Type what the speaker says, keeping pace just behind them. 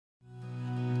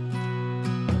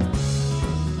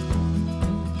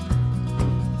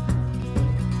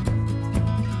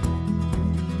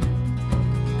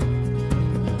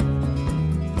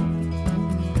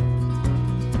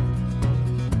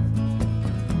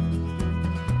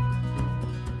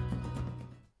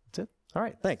All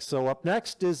right, thanks. So up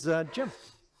next is Jim.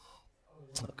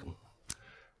 Welcome.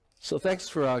 So thanks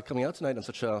for coming out tonight on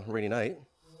such a rainy night.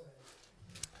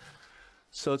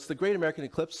 So it's the Great American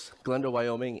Eclipse, Glendale,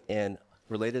 Wyoming, and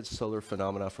related solar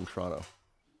phenomena from Toronto.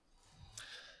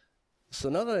 So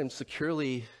now that I'm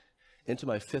securely into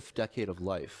my 5th decade of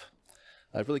life,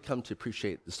 I've really come to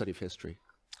appreciate the study of history.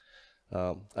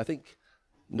 I think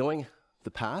knowing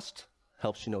the past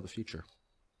helps you know the future.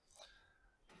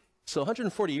 So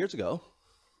 140 years ago,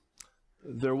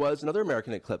 there was another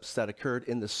American eclipse that occurred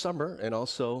in the summer and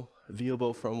also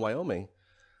viewable from Wyoming,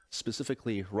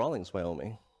 specifically Rawlins,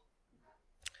 Wyoming.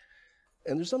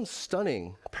 And there's some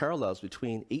stunning parallels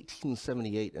between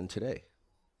 1878 and today.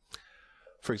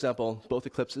 For example, both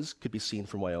eclipses could be seen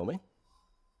from Wyoming.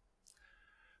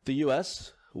 The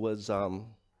US was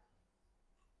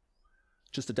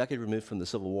just a decade removed from the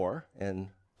Civil War, and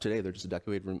today they're just a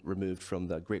decade removed from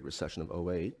the Great Recession of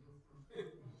 '08.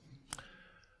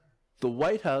 The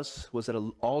White House was at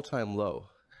an all-time low.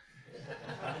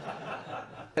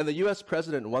 And the US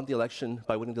president won the election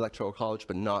by winning the Electoral College,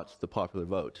 but not the popular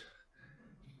vote.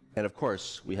 And of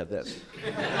course, we have this.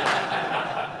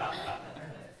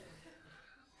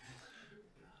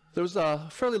 There was a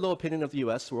fairly low opinion of the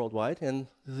US worldwide, and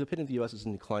the opinion of the US is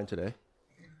in decline today.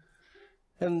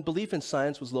 And belief in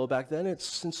science was low back then,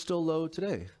 it's still low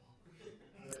today.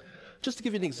 Just to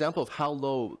give you an example of how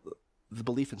low the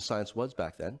belief in science was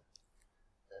back then.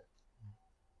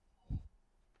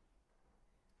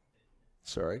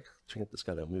 Sorry, trying to get this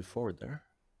guy to move forward there.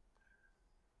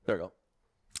 There we go.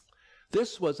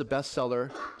 This was a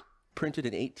bestseller printed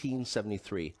in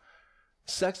 1873,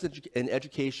 Sex and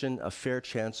Education, A Fair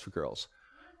Chance for Girls,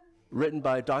 written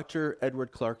by Dr.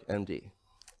 Edward Clark, MD.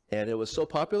 And it was so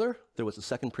popular, there was a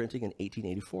second printing in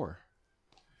 1884.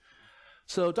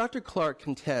 So Dr. Clark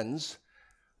contends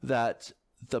that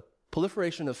the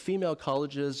proliferation of female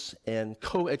colleges and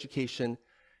co-education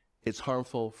is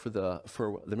harmful for the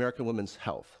American women's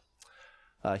health.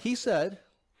 He said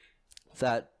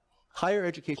that higher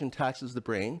education taxes the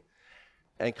brain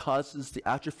and causes the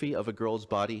atrophy of a girl's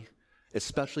body,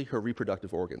 especially her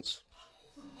reproductive organs.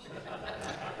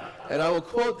 And I will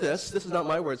quote this. This is not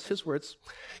my words, his words.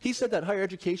 He said that higher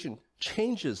education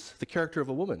changes the character of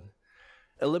a woman,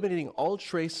 eliminating all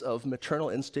trace of maternal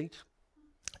instinct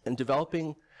and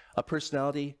developing a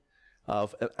personality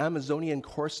of Amazonian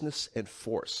coarseness and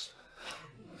force.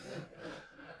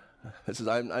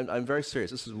 I'm very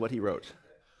serious. This is what he wrote.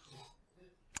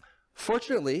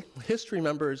 Fortunately, history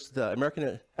remembers the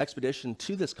American expedition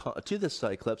to this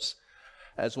eclipse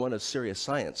as one of serious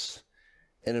science.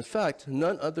 And in fact,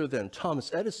 none other than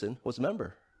Thomas Edison was a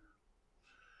member.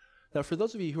 Now, for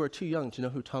those of you who are too young to know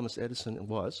who Thomas Edison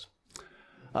was,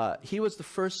 he was the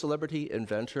first celebrity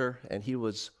inventor, and he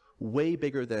was way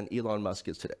bigger than Elon Musk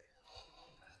is today.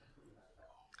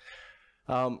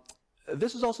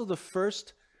 This is also the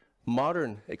first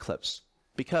modern eclipse,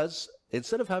 because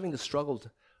instead of having to struggle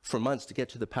for months to get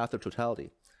to the path of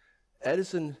totality,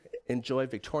 Edison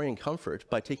enjoyed Victorian comfort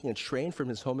by taking a train from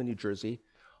his home in New Jersey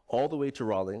all the way to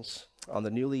Rawlins on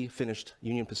the newly finished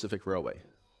Union Pacific Railway.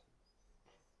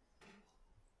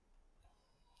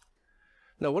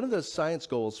 Now, one of the science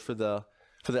goals for the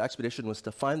expedition was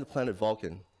to find the planet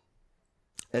Vulcan.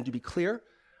 And to be clear,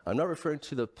 I'm not referring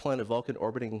to the planet Vulcan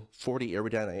orbiting 40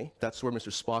 Eridani. That's where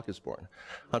Mr. Spock is born.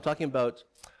 I'm talking about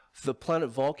the planet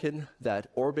Vulcan that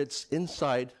orbits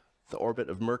inside the orbit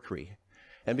of Mercury.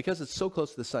 And because it's so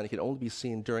close to the sun, it can only be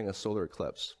seen during a solar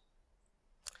eclipse.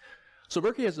 So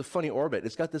Mercury has a funny orbit.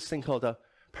 It's got this thing called a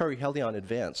perihelion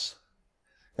advance.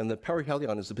 And the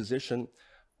perihelion is the position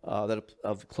of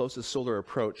the closest solar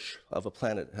approach of a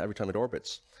planet every time it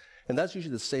orbits. And that's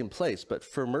usually the same place, but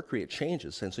for Mercury it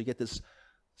changes. And so you get this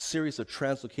series of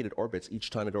translocated orbits each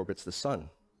time it orbits the sun.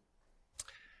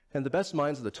 And the best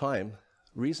minds of the time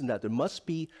reasoned that there must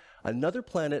be another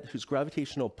planet whose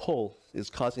gravitational pull is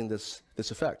causing this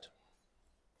effect.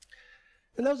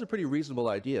 And that was a pretty reasonable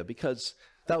idea, because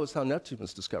that was how Neptune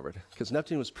was discovered. Because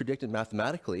Neptune was predicted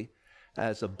mathematically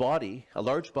as a body, a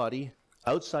large body,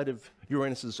 outside of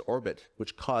Uranus's orbit,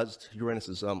 which caused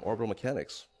Uranus's orbital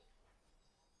mechanics.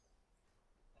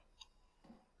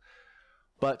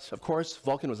 But of course,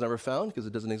 Vulcan was never found because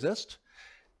it doesn't exist.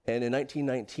 And in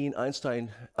 1919, Einstein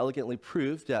elegantly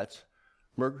proved that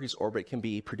Mercury's orbit can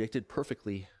be predicted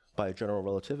perfectly by general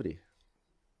relativity.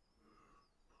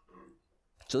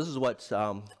 So this is what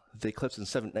the eclipse in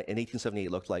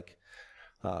 1878 looked like,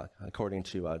 according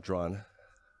to drawn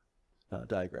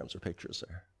diagrams or pictures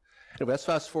there. Anyway, let's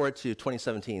fast forward to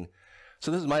 2017.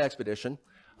 So this is my expedition.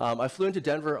 I flew into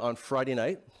Denver on Friday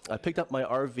night. I picked up my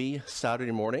RV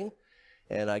Saturday morning,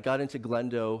 And I got into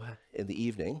Glendo in the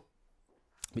evening.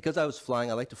 Because I was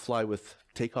flying, I like to fly with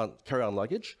carry-on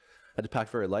luggage. I had to pack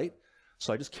very light.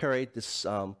 So I just carried this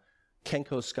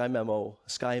Kenko Sky Memo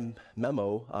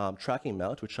tracking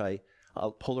mount, which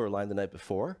I'll polar aligned the night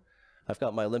before. I've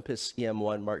got my Olympus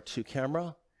EM1 Mark II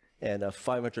camera and a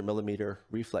 500 millimeter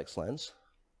reflex lens.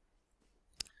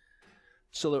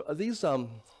 So these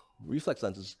reflex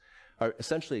lenses are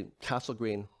essentially Castle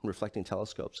Green reflecting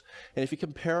telescopes. And if you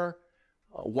compare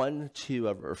one to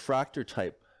a refractor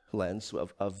type lens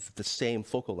of the same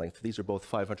focal length, these are both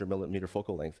 500 millimeter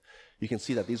focal length, you can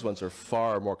see that these ones are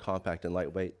far more compact and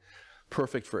lightweight,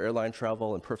 perfect for airline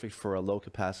travel and perfect for a low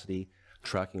capacity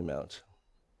tracking mount.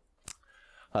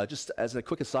 Just as a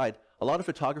quick aside, a lot of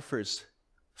photographers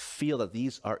feel that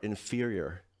these are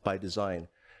inferior by design.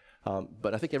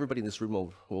 But I think everybody in this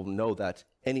room will know that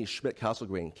any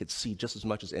Schmidt-Cassegrain could see just as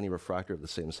much as any refractor of the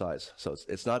same size. So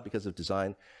it's not because of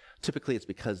design. Typically, it's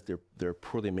because they're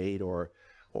poorly made or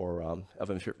of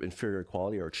inferior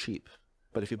quality or cheap.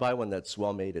 But if you buy one that's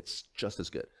well made, it's just as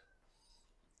good.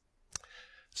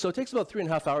 So it takes about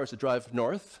 3.5 hours to drive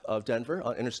north of Denver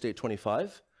on Interstate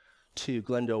 25 to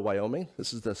Glendo, Wyoming.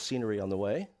 This is the scenery on the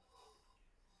way.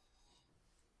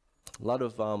 A lot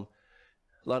of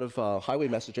highway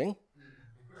messaging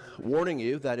warning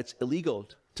you that it's illegal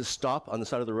to stop on the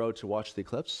side of the road to watch the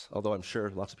eclipse, although I'm sure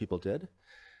lots of people did.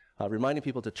 Reminding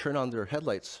people to turn on their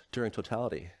headlights during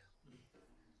totality.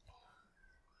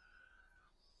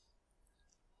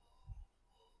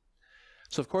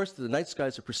 So of course, the night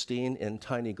skies are pristine in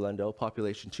tiny Glendo,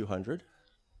 population 200.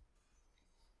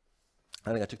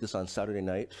 I think I took this on Saturday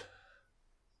night.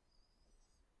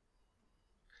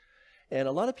 And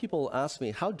a lot of people ask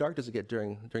me, how dark does it get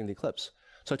during the eclipse?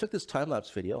 So I took this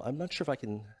time-lapse video. I'm not sure if I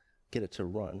can get it to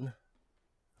run.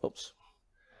 Oops.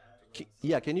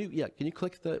 Can you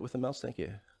click with the mouse? Thank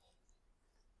you.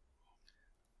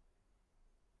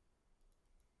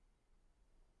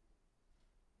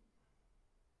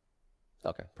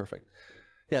 Okay, perfect.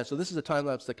 Yeah, so this is a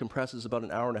time-lapse that compresses about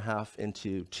 1.5 hours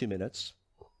into 2 minutes.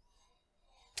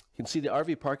 You can see the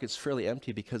RV park is fairly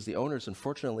empty because the owners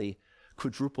unfortunately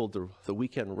quadrupled the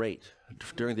weekend rate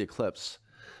during the eclipse,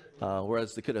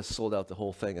 whereas they could have sold out the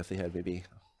whole thing if they had maybe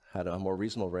had a more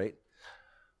reasonable rate.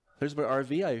 There's my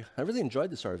RV. I really enjoyed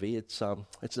this RV.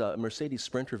 It's a Mercedes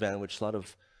Sprinter van, which a lot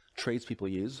of tradespeople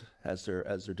use as their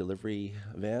delivery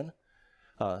van.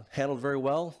 Handled very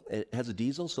well. It has a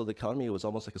diesel, so the economy was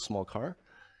almost like a small car.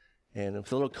 And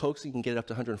with a little coax, you can get it up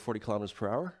to 140 kilometers per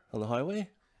hour on the highway.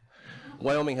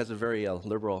 Wyoming has a very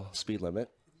liberal speed limit.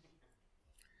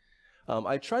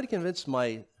 I tried to convince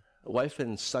my wife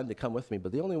and son to come with me,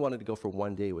 but they only wanted to go for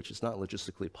 1 day, which is not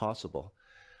logistically possible.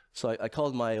 So I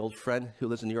called my old friend who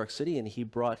lives in New York City, and he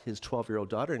brought his 12-year-old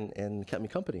daughter and kept me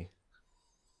company.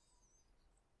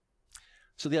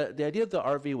 So the idea of the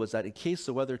RV was that in case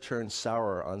the weather turned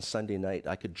sour on Sunday night,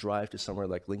 I could drive to somewhere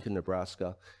like Lincoln,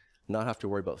 Nebraska, not have to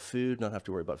worry about food, not have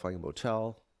to worry about finding a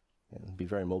motel, and be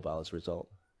very mobile as a result.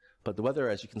 But the weather,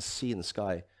 as you can see in the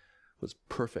sky, was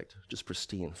perfect, just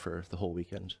pristine for the whole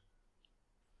weekend.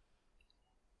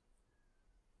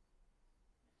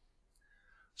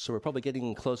 So we're probably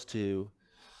getting close to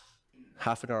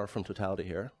half an hour from totality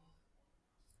here.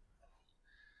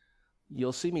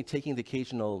 You'll see me taking the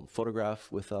occasional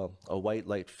photograph with a white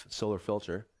light solar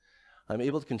filter. I'm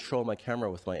able to control my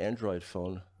camera with my Android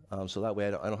phone, so that way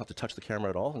I don't have to touch the camera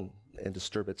at all and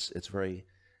disturb its very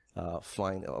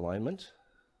fine alignment.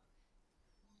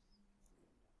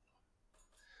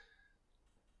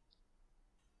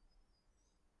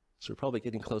 So we're probably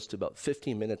getting close to about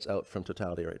 15 minutes out from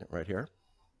totality right here.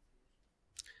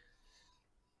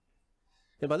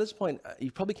 And by this point,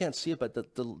 you probably can't see it, but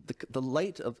the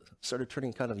light started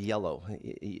turning kind of yellow.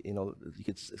 You know,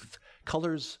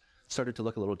 colors started to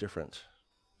look a little different.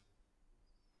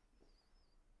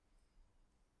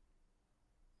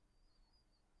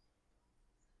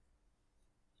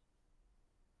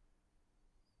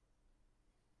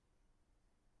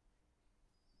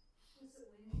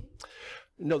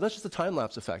 No, that's just the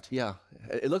time-lapse effect, yeah.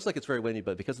 It looks like it's very windy,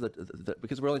 but because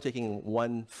we're only taking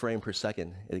 1 frame per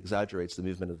second, it exaggerates the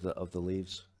movement of the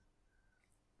leaves.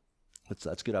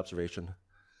 That's good observation.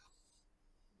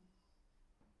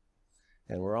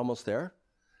 And we're almost there.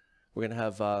 We're going to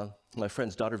have my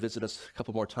friend's daughter visit us a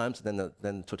couple more times, and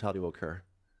then totality will occur.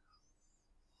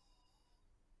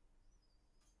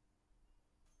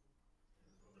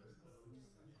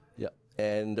 Yeah,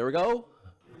 and there we go.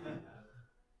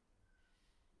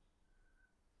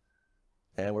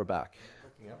 And we're back.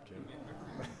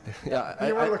 Yeah,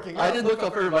 You were looking up. I didn't look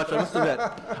up very much. I must admit,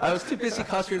 I was too busy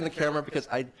concentrating on the camera because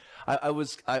I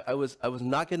was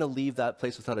not going to leave that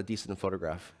place without a decent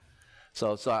photograph.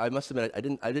 So I must admit, I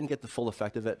didn't get the full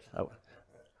effect of it.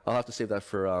 I'll have to save that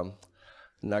for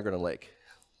Niagara Lake.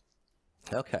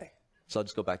 Okay, so I'll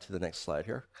just go back to the next slide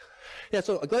here. Yeah,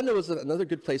 so Glendale was another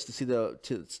good place to see the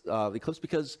eclipse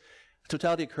because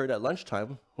totality occurred at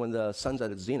lunchtime when the sun's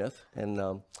at its zenith,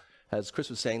 and as Chris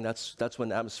was saying, that's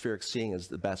when atmospheric seeing is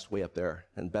the best way up there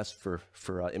and best for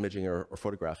imaging or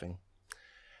photographing.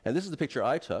 And this is the picture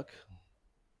I took.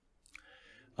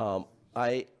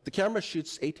 The camera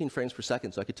shoots 18 frames per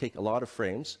second, so I could take a lot of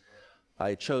frames.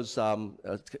 I chose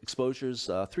exposures,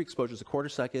 3 exposures, a quarter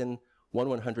second,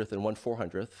 1/100th, and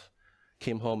 1/400th.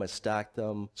 Came home, I stacked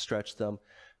them, stretched them,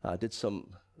 did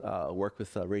some work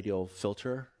with a radial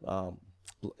filter,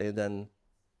 and then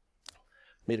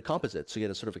made a composite, so you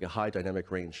get a sort of like a high dynamic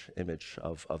range image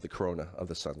of the corona of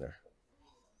the sun there.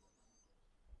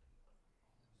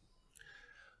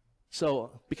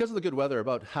 So because of the good weather,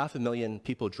 about 500,000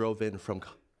 people drove in from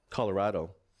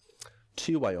Colorado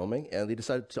to Wyoming, and they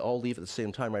decided to all leave at the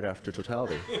same time right after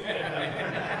totality.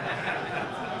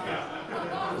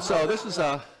 So this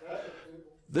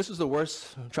was the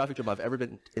worst traffic jam I've ever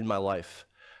been in my life.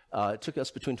 It took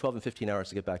us between 12 and 15 hours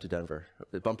to get back to Denver,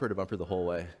 bumper to bumper the whole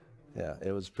way. Yeah,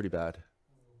 it was pretty bad.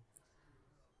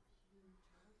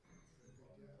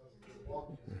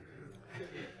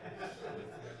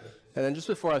 And then just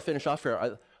before I finish off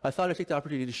here, I thought I'd take the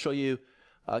opportunity to show you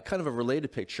kind of a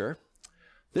related picture.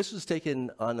 This was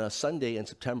taken on a Sunday in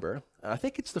September. I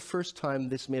think it's the first time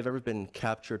this may have ever been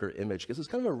captured or imaged, because it's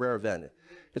kind of a rare event.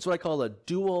 It's what I call a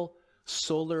dual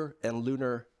solar and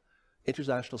lunar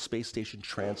International Space Station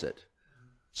transit.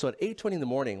 So at 8:20 in the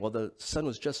morning, while the sun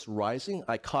was just rising,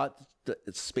 I caught the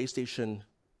space station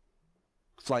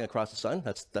flying across the sun.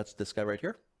 That's this guy right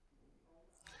here.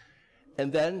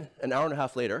 And then an hour and a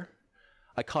half later,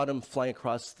 I caught him flying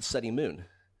across the setting moon,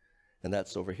 and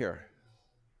that's over here.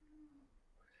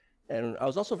 And I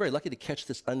was also very lucky to catch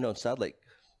this unknown satellite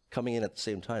coming in at the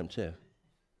same time, too.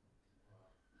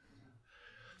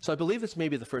 So I believe this may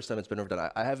be the first time it's been ever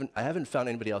done. I haven't found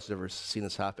anybody else who's ever seen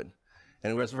this happen.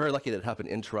 And I was very lucky that it happened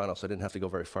in Toronto, so I didn't have to go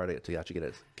very far to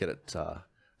actually get it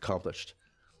accomplished.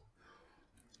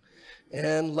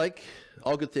 And like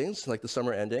all good things, like the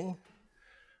summer ending,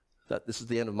 this is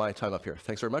the end of my time up here.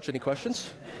 Thanks very much. Any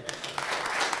questions?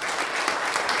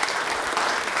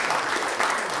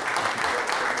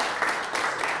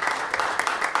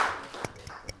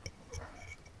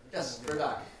 Yes, we're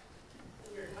back.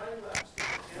 In your time-lapse, the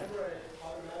camera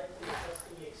automatically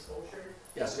adjusting the exposure?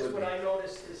 Yes, Because what I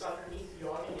noticed is underneath the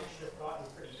awning, it should have gotten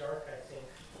pretty dark, I think,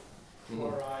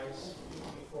 for eyes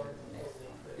before it totally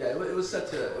clicked. Yeah, it was set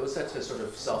to sort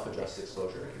of self-adjust the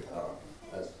exposure.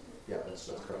 Yeah, that's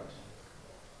correct.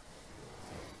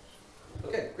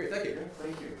 Okay, great, thank you.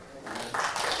 Thank you.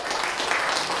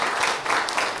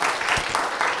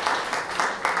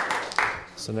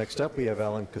 So next up, we have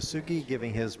Alan Kosugi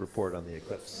giving his report on the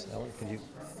eclipse. Alan, can you?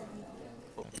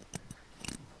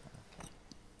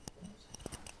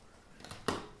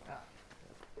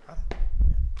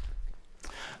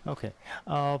 Okay.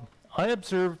 I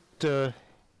observed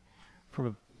from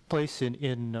a place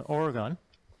in Oregon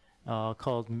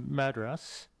called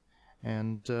Madras,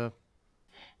 and the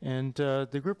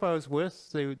group I was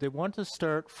with, they wanted to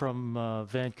start from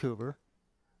Vancouver.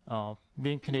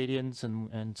 Being Canadians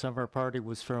and some of our party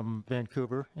was from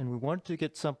Vancouver, and we wanted to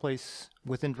get someplace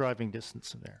within driving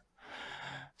distance of there.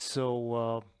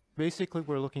 So basically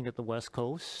we're looking at the West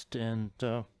Coast, and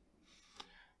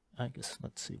I guess,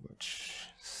 let's see which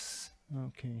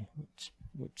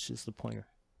is the pointer.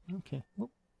 Okay,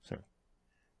 whoop, sorry.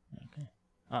 Okay,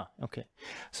 okay.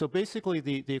 So basically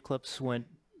the eclipse went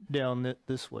down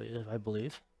this way, I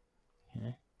believe.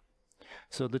 Okay.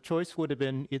 So the choice would have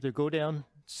been either go down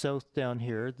south down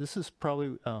here. This is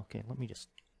probably, okay, let me just,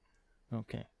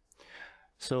 okay.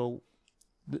 So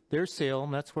there's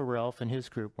Salem, that's where Ralph and his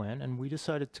group went, and we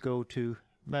decided to go to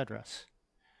Madras.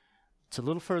 It's a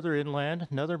little further inland,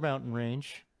 another mountain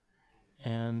range,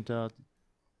 and you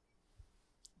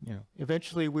know,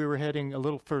 eventually we were heading a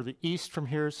little further east from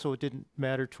here, so it didn't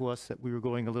matter to us that we were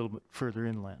going a little bit further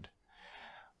inland.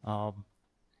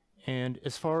 And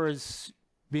as far as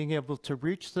being able to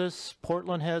reach this,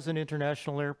 Portland has an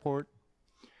international airport,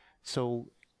 so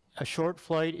a short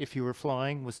flight, if you were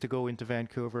flying, was to go into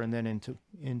Vancouver and then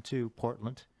into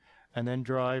Portland, and then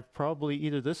drive probably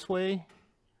either this way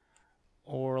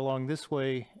or along this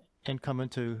way and come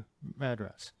into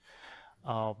Madras.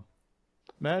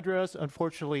 Madras,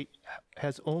 unfortunately,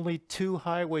 has only 2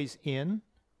 highways in,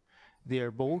 They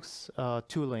are both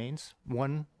 2 lanes,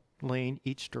 1 lane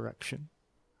each direction.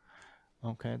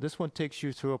 Okay, this one takes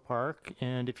you through a park,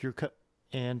 and if you're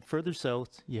and further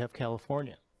south, you have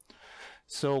California.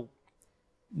 So,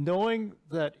 knowing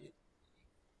that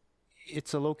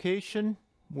it's a location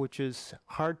which is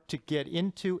hard to get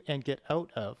into and get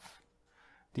out of,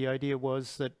 the idea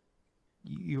was that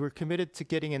you were committed to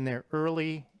getting in there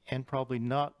early and probably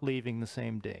not leaving the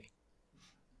same day.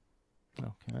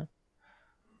 Okay.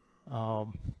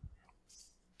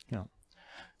 Yeah.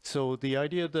 So the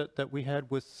idea that we had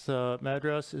with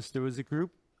Madras is there was a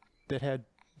group that had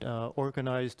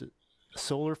organized a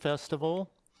solar festival.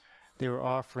 They were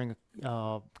offering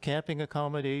camping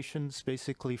accommodations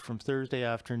basically from Thursday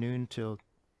afternoon till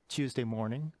Tuesday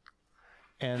morning.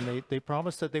 And they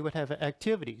promised that they would have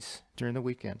activities during the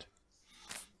weekend.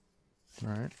 All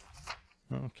right.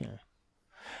 Okay.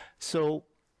 So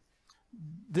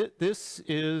this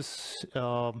is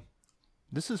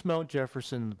Mount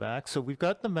Jefferson in the back. So we've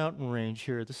got the mountain range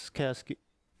here. This is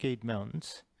Cascade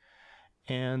Mountains.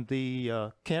 And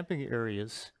the camping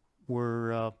areas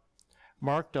were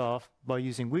marked off by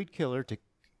using weed killer.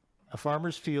 A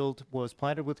farmer's field was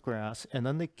planted with grass, and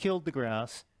then they killed the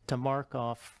grass to mark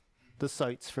off the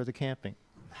sites for the camping.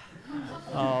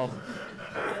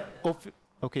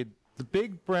 Okay, the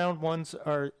big brown ones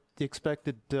are the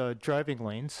expected driving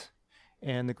lanes,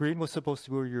 and the green was supposed to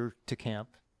be where you're to camp.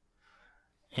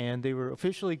 And they were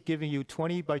officially giving you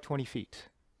 20 by 20 feet.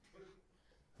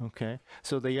 Okay,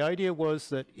 so the idea was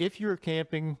that if you were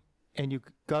camping and you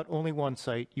got only one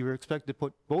site, you were expected to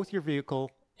put both your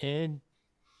vehicle and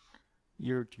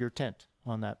your tent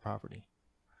on that property.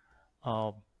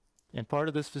 And part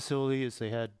of this facility is they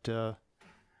had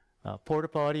porta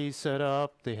potties set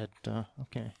up. They had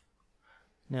okay.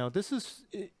 Now this is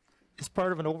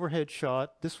part of an overhead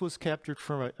shot. This was captured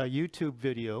from a YouTube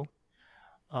video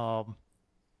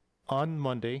on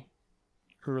Monday,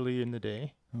 early in the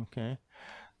day. Okay.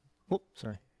 Whoops,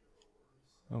 sorry.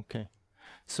 Okay.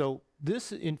 So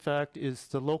this, in fact, is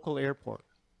the local airport.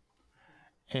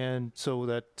 And so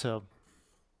that,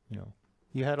 you know,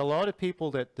 you had a lot of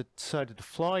people that decided to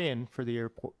fly in for the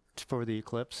airport, for the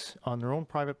eclipse on their own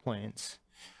private planes.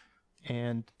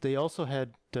 And they also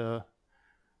had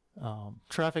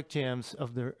traffic jams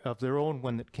of their own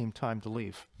when it came time to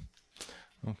leave.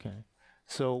 Okay.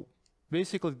 So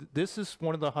basically, this is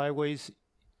one of the highways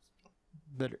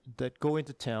that go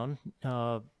into town.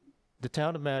 The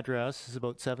town of Madras is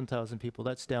about 7,000 people.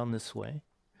 That's down this way.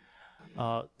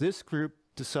 This group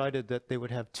decided that they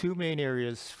would have 2 main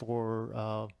areas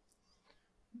for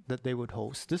that they would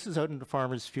host. This is out in the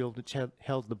farmer's field, which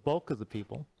held the bulk of the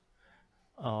people.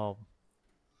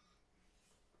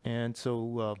 And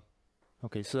so,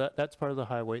 okay, so that's part of the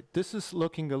highway. This is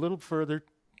looking a little further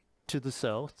to the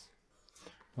south.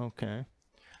 Okay.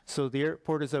 So the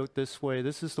airport is out this way.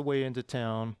 This is the way into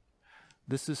town.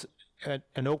 This is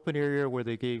an open area where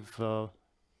they gave,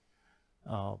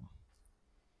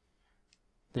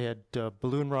 they had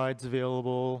balloon rides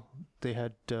available. They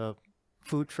had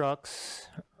food trucks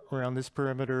around this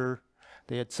perimeter.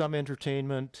 They had some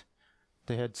entertainment.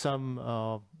 They had some,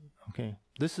 okay,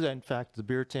 this is in fact the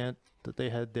beer tent that they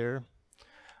had there.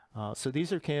 So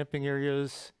these are camping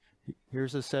areas.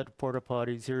 Here's a set of porta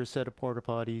potties. Here's a set of porta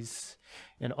potties.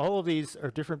 And all of these are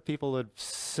different people that have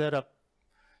set up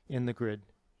in the grid.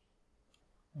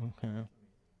 Okay.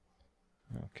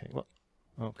 Okay. Well,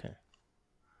 okay.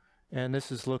 And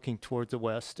this is looking towards the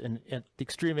west. And at the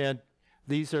extreme end,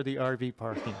 these are the RV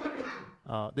parking.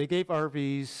 They gave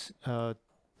RVs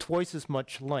twice as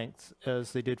much length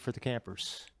as they did for the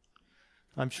campers.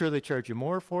 I'm sure they charge you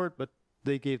more for it, but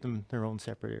they gave them their own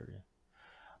separate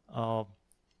area.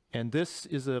 And this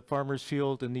is a farmer's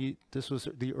field, and this was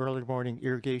the early morning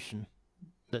irrigation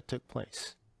that took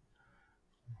place.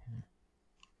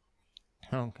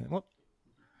 Okay, well,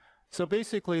 so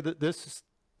basically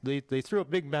they threw a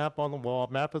big map on the wall,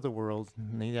 map of the world,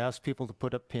 and they asked people to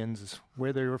put up pins as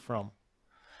where they were from.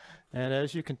 And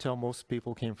as you can tell, most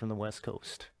people came from the West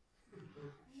Coast.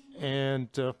 And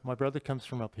my brother comes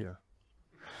from up here.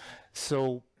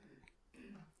 So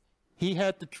he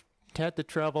had to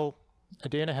travel a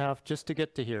day and a half just to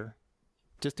get to here,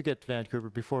 just to get to Vancouver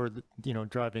before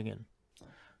driving in.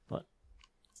 But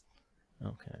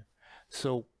okay,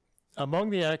 so among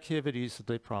the activities that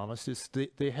they promised is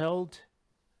they held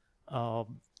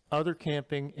other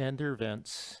camping and their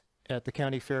events at the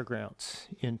county fairgrounds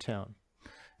in town,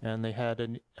 and they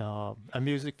had a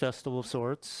music festival of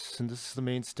sorts, and this is the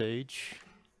main stage.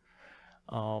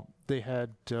 They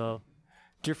had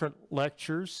different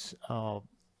lectures.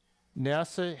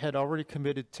 NASA had already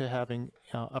committed to having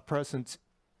a presence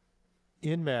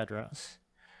in Madras.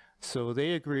 So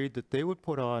they agreed that they would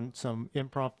put on some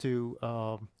impromptu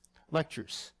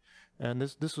lectures. And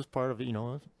this was part of,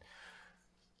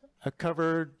 a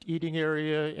covered eating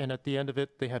area, and at the end of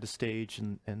it, they had a stage,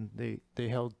 and they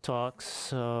held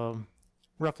talks,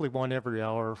 roughly one every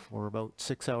hour for about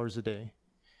 6 hours a day.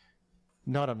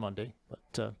 Not on Monday,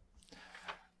 but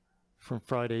from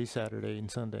Friday, Saturday, and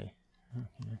Sunday.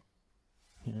 Okay.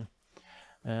 Yeah.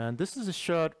 And this is a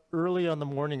shot early on the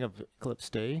morning of Eclipse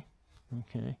Day.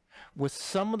 Okay. With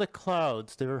some of the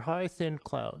clouds, there are high, thin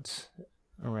clouds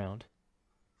around.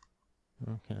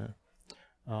 Okay.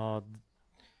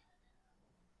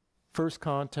 First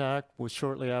contact was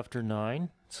shortly after 9.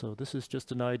 So this is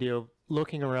just an idea of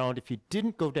looking around. If you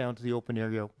didn't go down to the open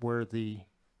area where the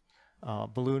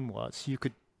balloon was, you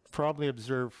could probably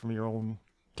observe from your own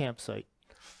campsite.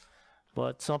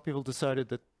 But some people decided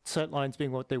that sight lines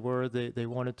being what they were, they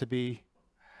wanted to be,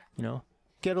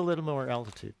 get a little more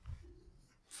altitude.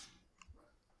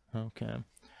 Okay.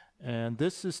 And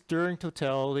this is during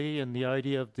totality and the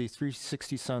idea of the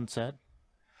 360 sunset.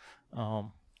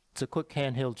 It's a quick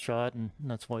handheld shot, and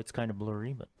that's why it's kind of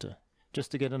blurry, but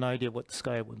just to get an idea of what the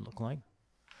sky would look like.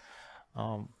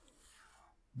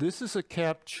 This is a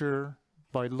capture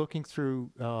by looking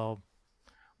through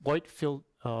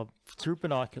through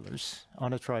binoculars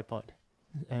on a tripod.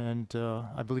 And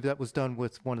I believe that was done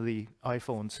with one of the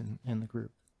iPhones in the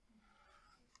group.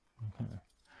 Okay.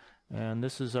 And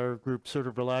this is our group sort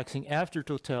of relaxing after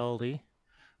totality.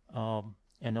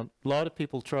 And a lot of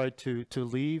people tried to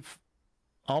leave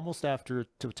almost after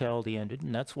totality ended,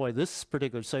 and that's why this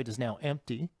particular site is now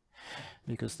empty,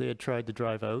 because they had tried to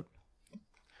drive out.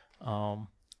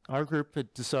 Our group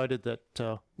had decided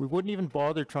that we wouldn't even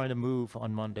bother trying to move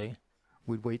on Monday.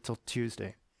 We'd wait till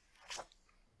Tuesday.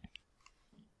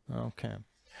 Okay.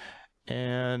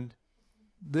 And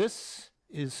this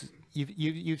is,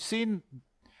 you've seen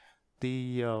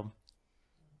the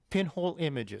pinhole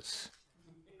images.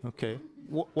 Okay.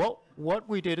 What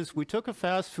we did is we took a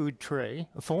fast food tray,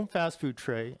 a foam fast food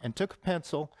tray, and took a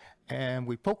pencil and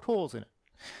we poked holes in it.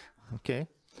 Okay.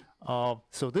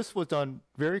 So this was done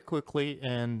very quickly,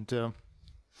 and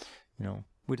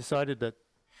we decided that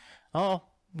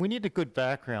we need a good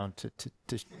background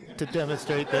to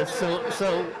demonstrate this.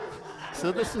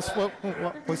 So this is what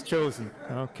was chosen.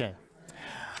 Okay.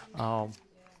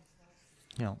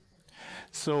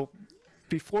 So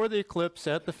before the eclipse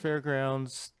at the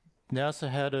fairgrounds, NASA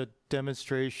had a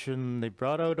demonstration. They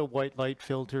brought out a white light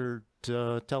filtered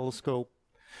telescope,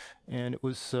 and it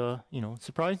was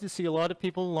surprising to see a lot of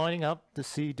people lining up to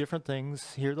see different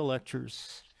things, hear the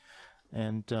lectures,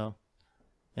 and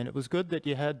it was good that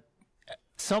you had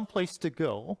some place to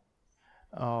go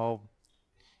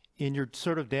in your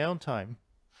sort of downtime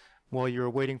while you were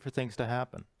waiting for things to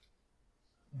happen.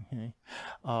 Okay.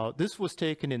 This was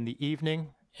taken in the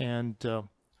evening, and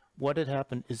what had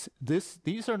happened is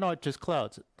these are not just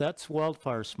clouds. That's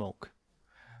wildfire smoke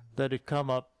that had come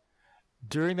up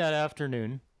during that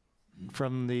afternoon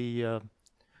from the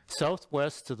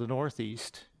southwest to the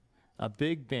northeast, a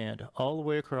big band all the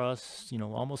way across,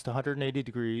 almost 180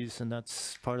 degrees, and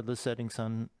that's part of the setting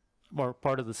sun, or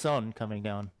part of the sun coming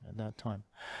down at that time.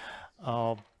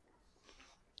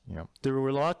 There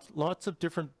were lots of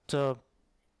different,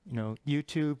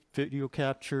 YouTube video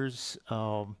captures.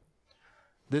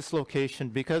 This location,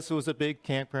 because it was a big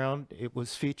campground, it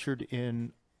was featured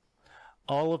in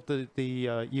all of the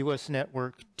U.S.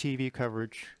 network TV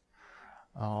coverage.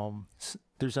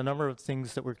 There's a number of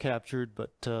things that were captured,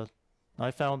 but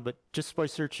I found that just by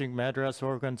searching Madras,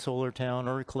 Oregon, Solar Town,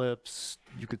 or Eclipse,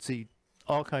 you could see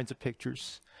all kinds of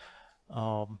pictures.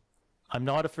 I'm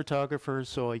not a photographer,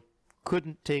 so I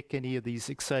couldn't take any of these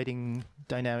exciting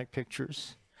dynamic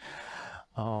pictures.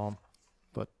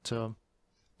 But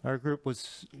our group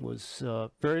was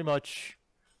very much,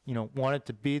 wanted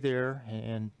to be there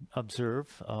and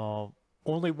observe.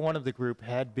 Only one of the group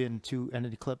had been to an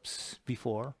eclipse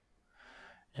before,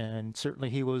 and certainly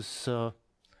he was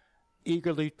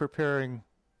eagerly preparing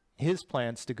his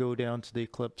plans to go down to the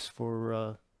eclipse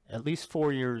for at least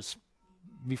 4 years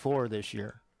before this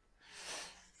year.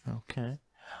 Okay.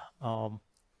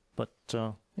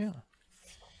 Yeah.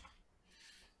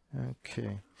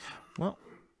 Okay. Well,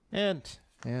 and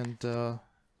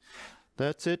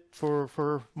that's it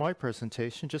for my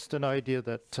presentation. Just an idea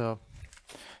that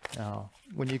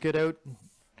when you get out,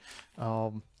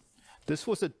 this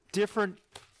was a different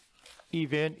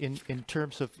event in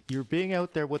terms of you're being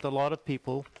out there with a lot of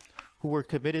people who were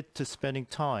committed to spending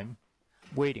time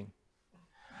waiting.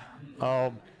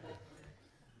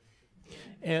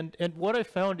 And what I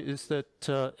found is that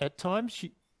at times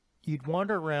you'd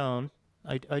wander around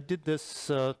I did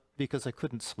this because I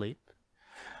couldn't sleep.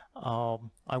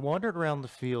 I wandered around the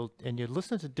field, and you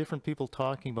listen to different people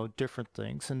talking about different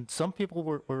things, and some people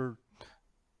were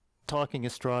talking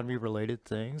astronomy-related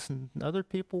things, and other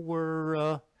people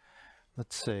were,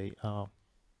 let's say,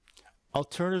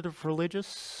 alternative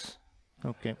religious.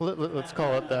 Okay, let's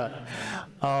call it that.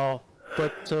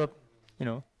 But you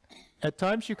know, at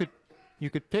times you could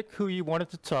pick who you wanted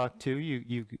to talk to.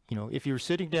 You know, if you were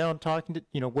sitting down talking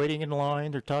to, waiting in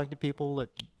line or talking to people that,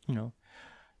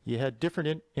 you had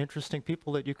different interesting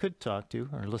people that you could talk to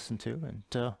or listen to, and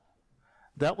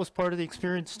that was part of the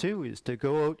experience too, is to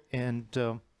go out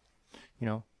and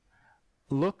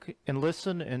look and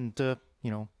listen, and and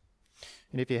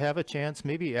if you have a chance,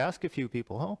 maybe ask a few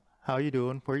people, oh, how you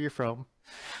doing, where you're from,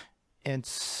 and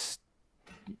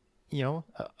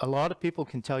a lot of people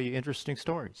can tell you interesting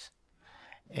stories,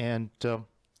 and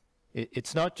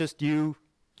it's not just you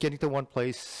getting to one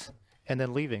place and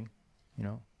then leaving.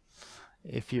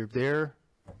 If you're there,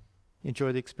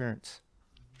 enjoy the experience.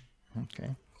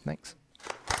 Okay, thanks.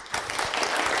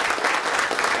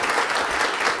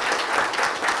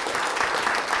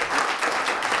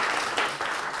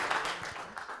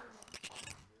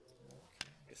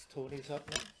 Tony's up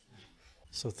now.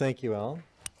 So thank you, Alan.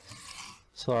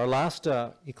 So our last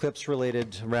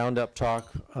eclipse-related roundup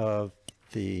talk of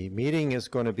the meeting is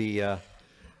going to be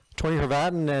Tony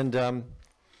Hervatin, and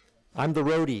I'm the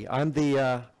roadie. I'm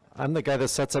the guy that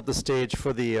sets up the stage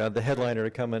for the headliner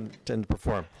to come and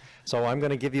perform. So I'm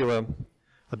going to give you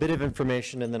a bit of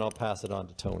information, and then I'll pass it on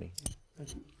to Tony.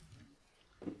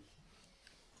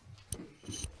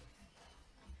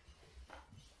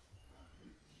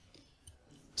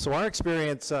 So our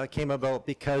experience came about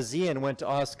because Ian went to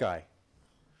OSCI.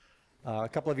 A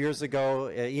couple of years ago,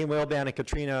 Ian Whaleband and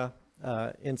Katrina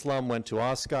Inslum went to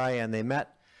OSCI, and they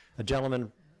met a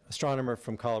gentleman, astronomer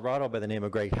from Colorado by the name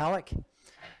of Greg Halleck.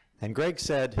 And Greg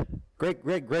said,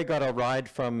 Greg got a ride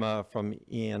from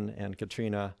Ian and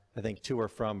Katrina. I think two are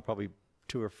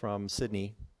from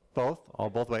Sydney, both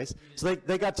ways. So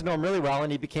they got to know him really well,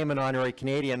 and he became an honorary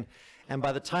Canadian. And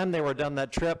by the time they were done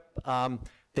that trip,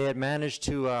 they had managed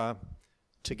to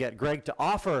get Greg to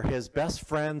offer his best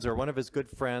friends, or one of his good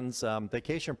friends,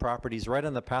 vacation properties right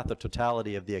on the path of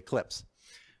totality of the eclipse.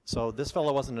 So this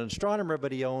fellow wasn't an astronomer,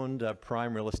 but he owned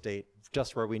prime real estate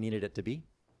just where we needed it to be.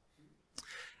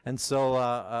 And so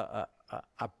a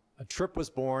trip was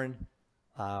born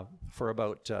for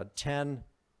about 10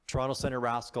 Toronto Centre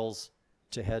rascals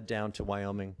to head down to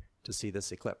Wyoming to see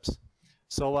this eclipse.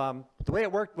 So the way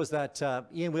it worked was that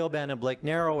Ian Whaleband and Blake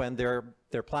Narrow and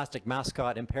their plastic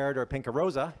mascot, Imperator Pinka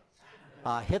Rosa,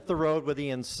 hit the road with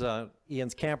Ian's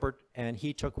camper, and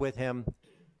he took with him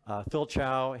Phil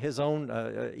Chow, his own,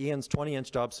 Ian's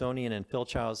 20-inch Dobsonian and Phil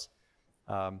Chow's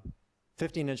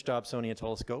 15-inch Dobsonian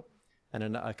telescope. And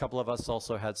then a couple of us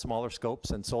also had smaller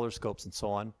scopes and solar scopes and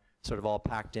so on, sort of all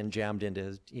packed in, jammed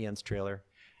into Ian's trailer.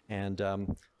 And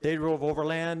they drove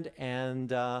overland, and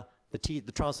the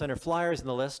Toronto Centre Flyers in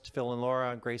the list, Phil and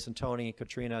Laura, Grace and Tony,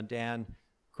 Katrina, Dan,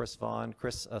 Chris Vaughn,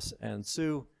 and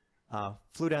Sue,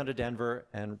 flew down to Denver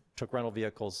and took rental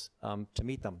vehicles to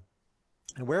meet them.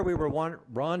 And where we were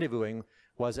rendezvousing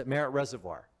was at Merritt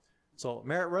Reservoir. So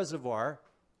Merritt Reservoir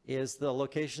is the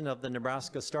location of the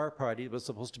Nebraska Star Party. It was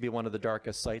supposed to be one of the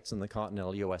darkest sites in the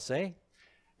continental USA.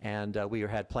 And we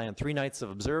had planned 3 nights of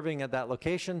observing at that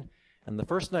location. And the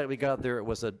first night we got there, it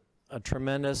was a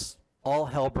tremendous, all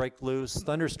hell break loose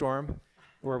thunderstorm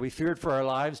where we feared for our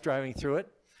lives driving through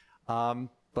it. So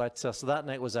that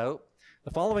night was out.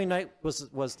 The following night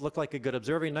looked like a good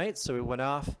observing night, so we went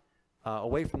off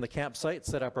away from the campsite,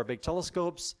 set up our big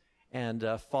telescopes, and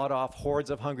fought off hordes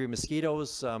of hungry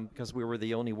mosquitoes because we were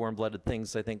the only warm-blooded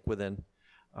things, I think, within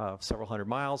several hundred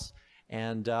miles,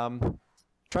 and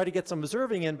tried to get some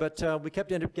observing in, but we kept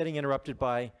getting interrupted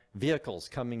by vehicles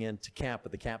coming into camp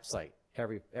at the campsite.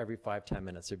 Every 5-10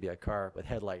 minutes there'd be a car with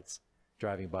headlights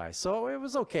driving by. So it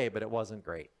was okay, but it wasn't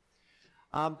great.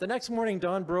 The next morning,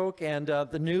 dawn broke, and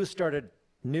the news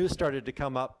started to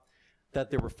come up that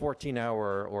there were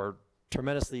 14-hour or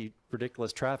tremendously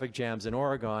ridiculous traffic jams in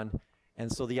Oregon,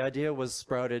 and so the idea was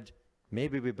sprouted,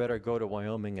 maybe we better go to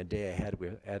Wyoming a day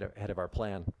ahead of our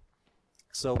plan.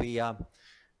 So we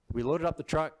loaded up the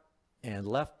truck and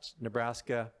left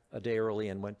Nebraska a day early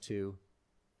and went to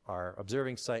our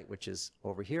observing site, which is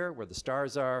over here where the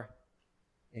stars are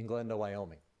in Glendale,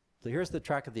 Wyoming. So here's the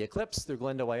track of the eclipse through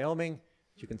Glendale, Wyoming.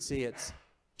 As you can see, it's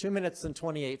 2 minutes and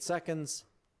 28 seconds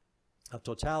of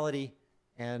totality,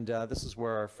 and this is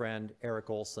where our friend Eric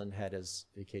Olson had his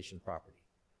vacation property.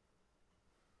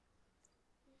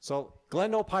 So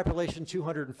Glendale population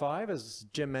 205, as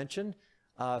Jim mentioned.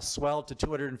 swelled to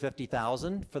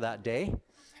 250,000 for that day.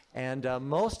 And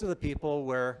most of the people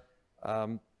were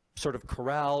sort of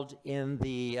corralled in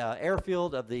the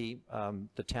airfield of the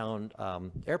town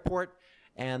airport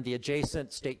and the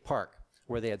adjacent state park,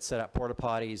 where they had set up porta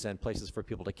potties and places for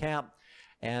people to camp.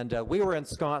 And we were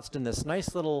ensconced in this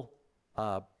nice little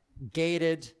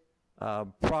gated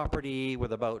property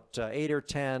with about 8 or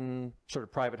 10 sort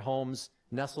of private homes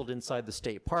nestled inside the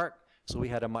state park. So we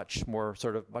had a much more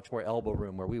elbow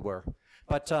room where we were.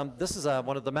 But this is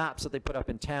one of the maps that they put up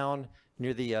in town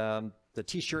near the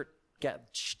t-shirt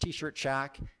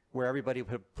shack, where everybody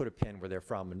would put a pin where they're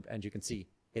from, and you can see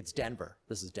it's Denver.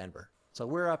 This is Denver. So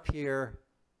we're up here.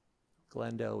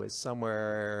 Glendo is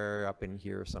somewhere up in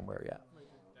here somewhere, yeah.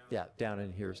 Yeah, down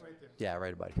in here. Yeah,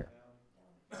 right about here.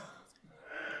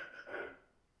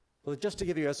 Well, just to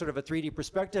give you a sort of a 3D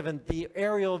perspective, and the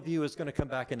aerial view is going to come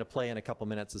back into play in a couple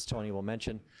minutes, as Tony will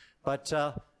mention. But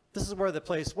this is where the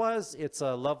place was. It's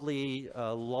a lovely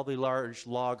large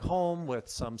log home with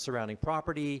some surrounding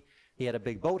property. He had a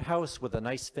big boathouse with a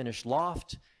nice finished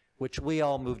loft, which we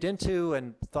all moved into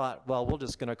and thought, well, we're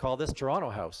just going to call this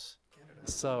Toronto House.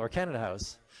 Or Canada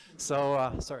House.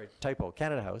 So, sorry, typo,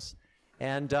 Canada House.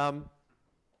 And a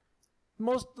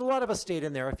lot of us stayed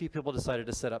in there. A few people decided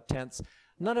to set up tents.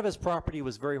 None of his property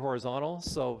was very horizontal,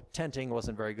 so tenting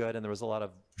wasn't very good, and there was a lot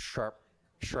of sharp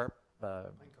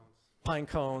pine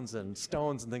cones and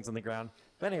stones and things on the ground.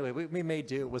 But anyway, we made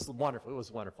do. It was wonderful. It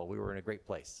was wonderful. We were in a great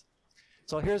place.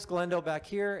 So here's Glendo back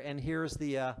here, and here's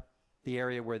the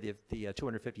area where the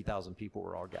 250,000 people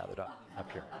were all gathered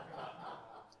up here.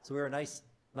 So we were nice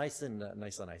and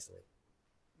isolated.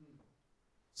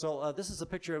 So this is a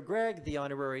picture of Greg, the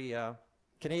honorary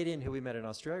Canadian who we met in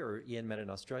Australia, or Ian met in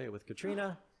Australia with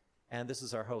Katrina. And this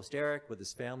is our host, Eric, with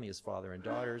his family, his father and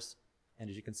daughters. And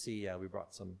as you can see, we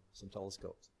brought some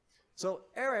telescopes. So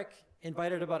Eric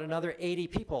invited about another 80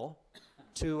 people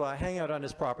to hang out on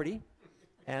his property.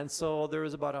 And so there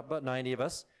was about 90 of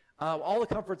us. All the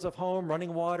comforts of home,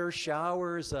 running water,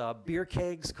 showers, beer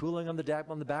kegs cooling on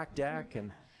the back deck.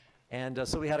 And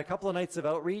so we had a couple of nights of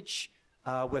outreach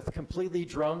with completely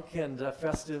drunk and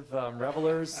festive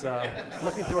revelers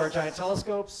looking through our giant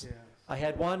telescopes. Yeah. I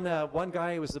had one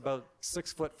guy who was about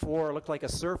 6'4", looked like a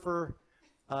surfer,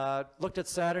 looked at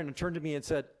Saturn and turned to me and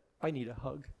said, "I need a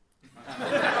hug."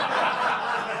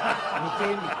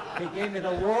 And he gave me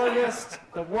the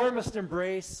warmest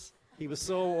embrace. He was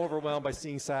so overwhelmed by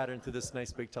seeing Saturn through this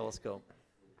nice big telescope.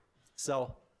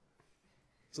 So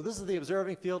this is the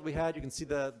observing field we had. You can see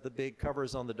the big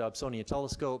covers on the Dobsonian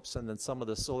telescopes, and then some of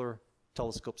the solar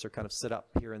telescopes are kind of set up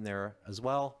here and there as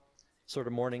well, sort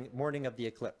of morning of the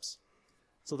eclipse.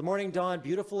 So the morning dawned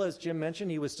beautiful, as Jim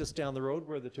mentioned. He was just down the road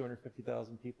where the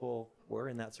 250,000 people were,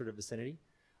 in that sort of vicinity.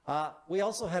 We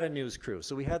also had a news crew.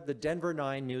 So we had the Denver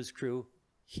 9 news crew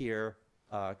here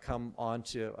come on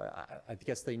to, I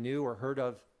guess they knew or heard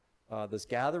of this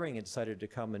gathering and decided to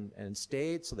come and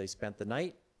stayed, so they spent the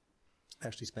night.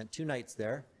 Actually spent 2 nights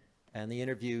there, and they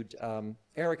interviewed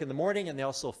Eric in the morning, and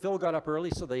Phil got up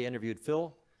early, so they interviewed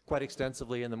Phil quite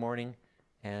extensively in the morning,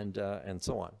 and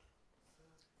so on.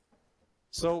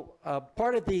 So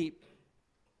part of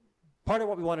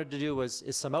what we wanted to do is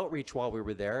some outreach while we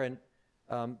were there,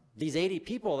 and these 80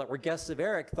 people that were guests of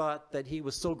Eric thought that he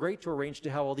was so great to arrange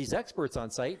to have all these experts on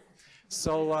site,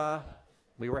 so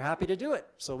we were happy to do it.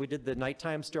 So we did the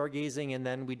nighttime stargazing, and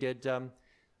then we did.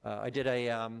 I did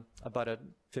about a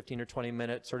 15 or 20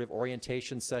 minute sort of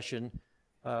orientation session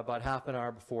about half an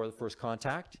hour before the first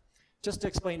contact, just to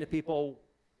explain to people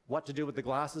what to do with the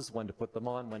glasses, when to put them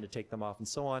on, when to take them off, and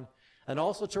so on, and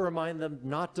also to remind them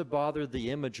not to bother the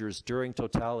imagers during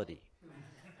totality,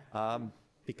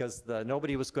 because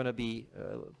nobody was going to be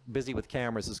busy with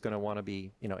cameras, is going to want to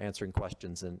be answering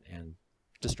questions and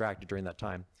distracted during that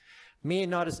time. Me,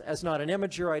 as not an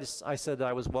imager, I said that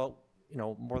I was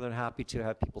more than happy to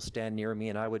have people stand near me,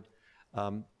 and I would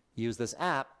use this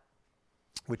app,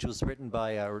 which was written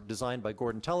by or designed by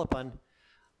Gordon Telepun,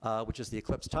 which is the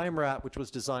Eclipse timer app, which was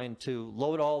designed to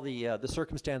load all the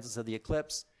circumstances of the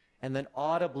eclipse and then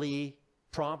audibly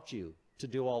prompt you to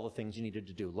do all the things you needed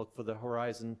to do. Look for the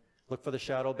horizon, look for the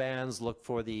shadow bands, look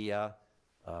for the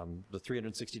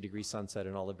 360-degree sunset,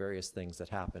 and all the various things that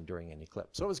happen during an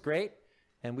eclipse. So it was great,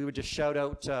 and we would just shout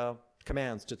out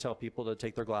commands to tell people to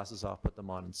take their glasses off, put them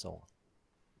on, and so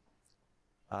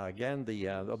on. Again, the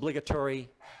obligatory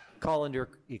colander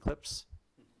eclipse.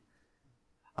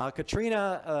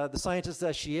 Katrina, the scientist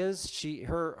that she is,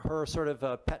 her sort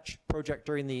of pet project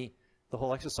during the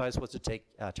whole exercise was to take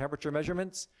temperature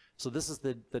measurements. So this is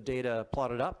the data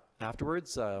plotted up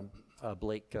afterwards.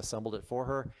 Blake assembled it for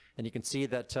her, and you can see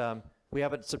that We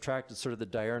haven't subtracted sort of the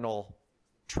diurnal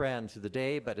trend through the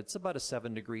day, but it's about a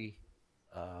 7 degree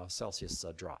Celsius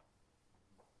drop.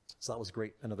 So that was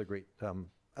great, another great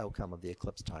outcome of the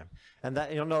eclipse time. And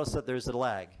that you'll notice that there's a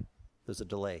lag, there's a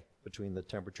delay between the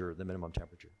temperature, the minimum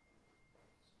temperature.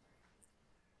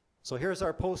 So here's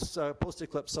our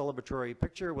post-eclipse celebratory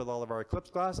picture with all of our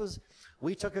eclipse glasses.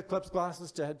 We took eclipse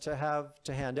glasses to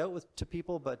hand out to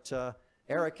people, but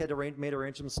Eric had made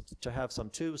arrangements to have some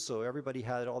too, so everybody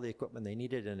had all the equipment they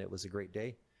needed, and it was a great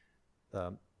day.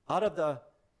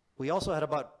 We also had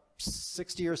about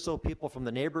 60 or so people from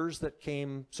the neighbors that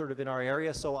came sort of in our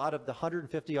area. So out of the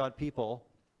 150 odd people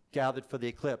gathered for the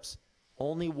eclipse,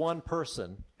 only one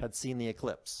person had seen the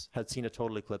eclipse, had seen a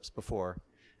total eclipse before,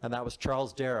 and that was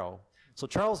Charles Darrow. So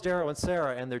Charles Darrow and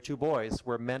Sarah and their 2 boys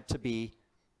were meant to be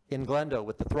in Glendo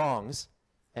with the throngs,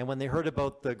 and when they heard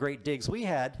about the great digs we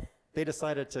had, they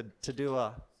decided to do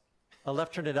a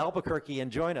left turn at Albuquerque and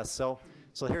join us. So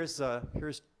here's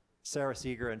Sarah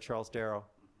Seeger and Charles Darrow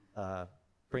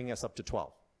bringing us up to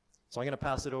 12. So I'm going to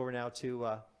pass it over now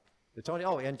to Tony.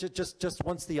 Oh, and just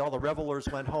once all the revelers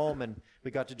went home and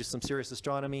we got to do some serious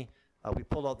astronomy, we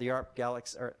pulled out the ARP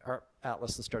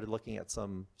Atlas and started looking at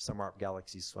some ARP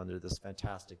galaxies under this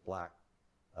fantastic black,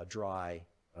 dry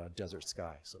desert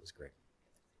sky. So it was great.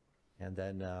 And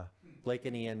then Blake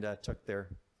and Ian took their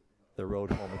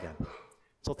road home again.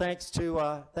 So thanks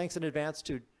in advance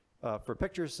for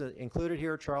pictures included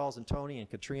here, Charles and Tony and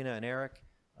Katrina and Eric.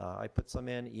 I put some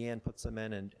in, Ian put some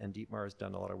in, and Dietmar has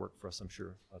done a lot of work for us. I'm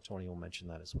sure Tony will mention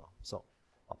that as well. So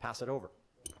I'll pass it over.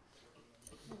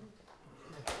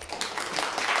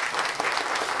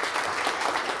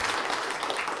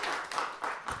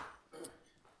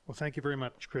 Well, thank you very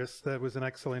much, Chris. That was an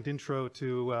excellent intro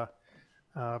to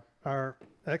our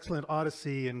excellent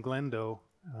odyssey in Glendo,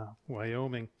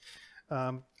 Wyoming.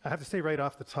 I have to say right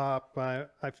off the top, I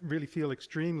really feel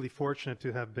extremely fortunate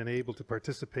to have been able to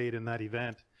participate in that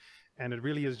event. And it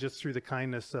really is just through the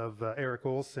kindness of Eric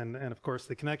Olson and of course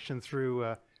the connection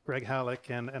through Greg Halleck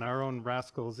and our own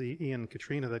rascals, Ian and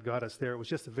Katrina, that got us there. It was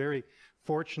just a very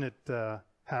fortunate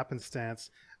happenstance.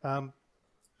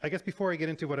 I guess before I get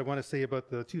into what I want to say about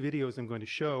the 2 videos I'm going to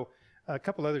show, a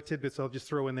couple other tidbits I'll just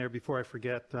throw in there before I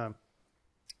forget.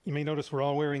 You may notice we're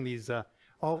all wearing these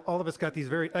all of us got these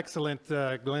very excellent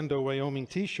Glendo, Wyoming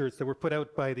t-shirts that were put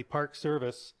out by the Park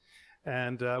Service.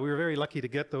 And we were very lucky to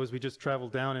get those. We just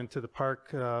traveled down into the park,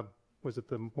 was it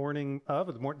the morning of,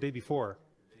 or the day before?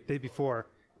 Day before.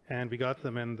 And we got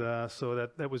them, and so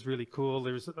that was really cool.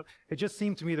 It just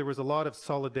seemed to me there was a lot of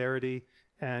solidarity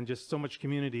and just so much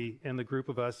community in the group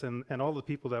of us and all the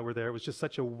people that were there. It was just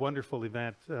such a wonderful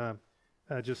event.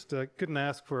 Just couldn't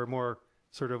ask for a more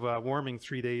sort of warming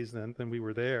 3 days than we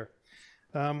were there.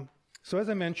 So as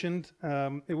I mentioned,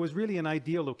 it was really an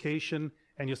ideal location,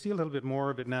 and you'll see a little bit more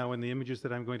of it now in the images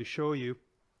that I'm going to show you.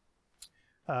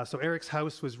 So Eric's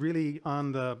house was really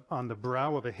on the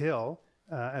brow of a hill.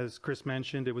 As Chris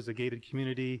mentioned, it was a gated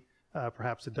community,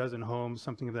 perhaps a dozen homes,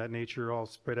 something of that nature, all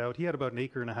spread out. He had about 1.5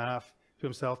 acres to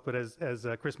himself, but as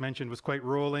Chris mentioned, was quite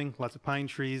rolling, lots of pine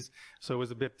trees, so it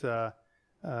was a bit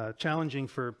challenging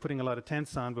for putting a lot of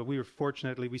tents on, but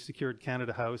fortunately we secured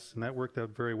Canada House, and that worked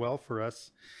out very well for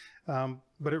us.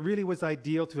 But it really was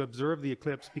ideal to observe the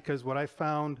eclipse because what I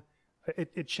found,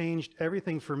 it changed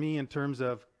everything for me in terms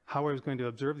of how I was going to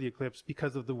observe the eclipse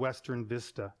because of the western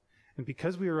vista. And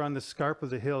because we were on the scarp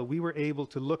of the hill, we were able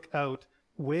to look out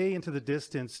way into the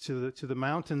distance to the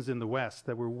mountains in the west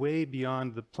that were way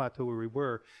beyond the plateau where we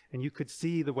were, and you could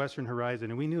see the western horizon,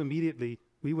 and we knew immediately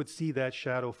we would see that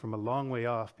shadow from a long way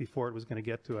off before it was going to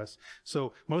get to us.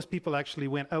 So most people actually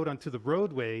went out onto the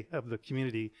roadway of the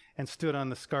community and stood on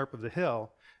the scarp of the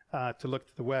hill to look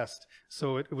to the west.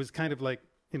 So it was kind of like,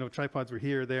 you know, tripods were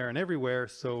here, there, and everywhere,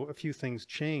 so a few things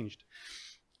changed.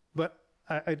 But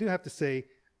I do have to say,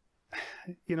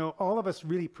 you know, all of us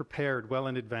really prepared well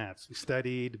in advance. We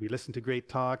studied, we listened to great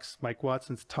talks, Mike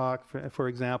Watson's talk, for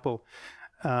example,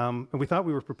 and we thought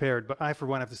we were prepared, but I, for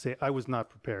one, have to say I was not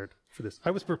prepared for this.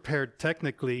 I was prepared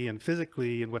technically and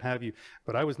physically and what have you,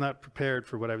 but I was not prepared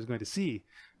for what I was going to see.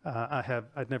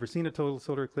 I'd never seen a total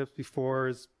solar eclipse before.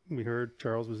 As we heard,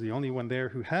 Charles was the only one there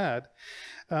who had.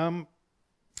 And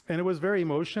it was very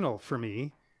emotional for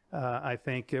me. I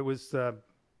think it was,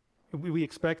 we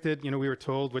expected, you know, we were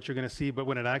told what you're going to see, but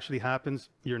when it actually happens,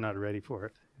 you're not ready for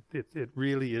it. It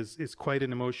really is quite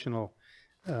an emotional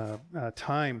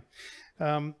time.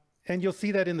 And you'll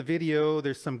see that in the video.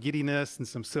 There's some giddiness and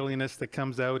some silliness that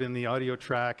comes out in the audio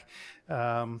track.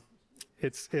 Well,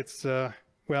 it's the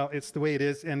way it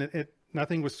is, and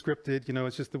nothing was scripted, you know,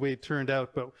 it's just the way it turned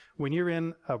out. But when you're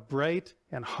in a bright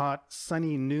and hot,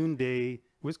 sunny noonday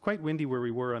was quite windy where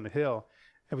we were on the hill.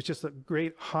 It was just a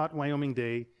great hot Wyoming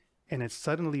day, and it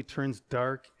suddenly turns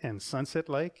dark and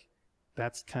sunset-like.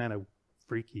 That's kind of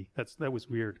freaky. That was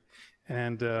weird.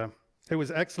 And it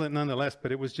was excellent nonetheless,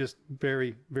 but it was just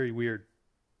very, very weird.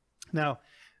 Now,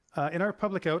 in our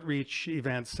public outreach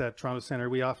events at Toronto Centre,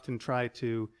 we often try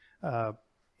to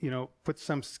put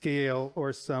some scale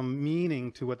or some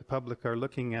meaning to what the public are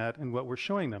looking at and what we're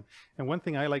showing them. And one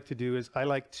thing I like to do is I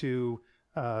like to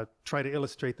try to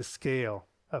illustrate the scale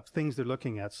of things they're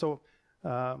looking at. So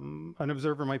an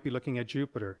observer might be looking at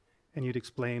Jupiter, and you'd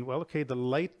explain, well, okay, the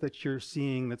light that you're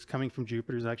seeing that's coming from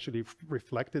Jupiter is actually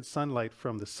reflected sunlight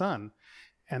from the sun.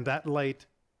 And that light,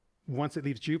 once it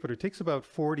leaves Jupiter, takes about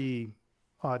 40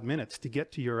 odd minutes to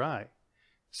get to your eye.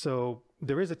 So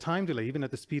there is a time delay, even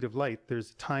at the speed of light,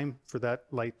 there's time for that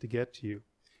light to get to you.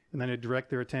 And then I direct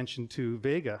their attention to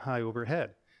Vega, high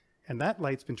overhead. And that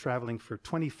light's been traveling for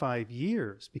 25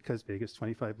 years, because Vega's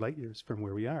 25 light years from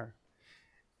where we are.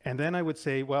 And then I would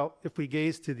say, well, if we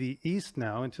gaze to the east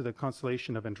now into the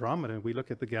constellation of Andromeda, and we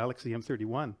look at the galaxy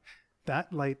M31,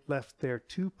 that light left there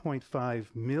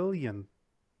 2.5 million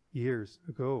years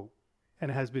ago. And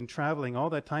it has been traveling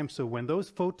all that time. So when those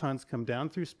photons come down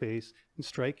through space and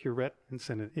strike your retina and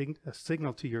send a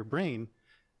signal to your brain,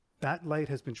 that light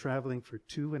has been traveling for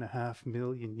 2.5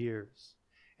 million years.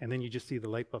 And then you just see the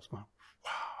light bulbs going,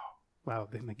 wow,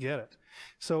 then they get it.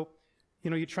 So,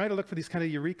 you try to look for these kind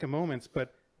of eureka moments,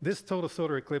 but this total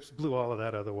solar eclipse blew all of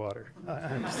that out of the water.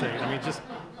 I'm saying,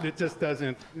 it just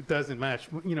doesn't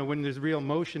match. When there's real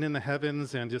motion in the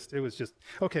heavens and it was just,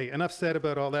 okay, enough said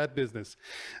about all that business.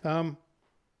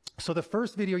 So the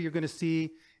first video you're going to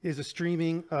see is a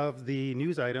streaming of the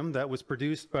news item that was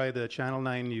produced by the Channel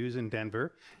 9 News in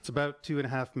Denver. It's about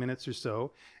 2.5 minutes or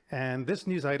so. And this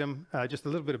news item, just a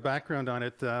little bit of background on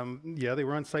it. Yeah, they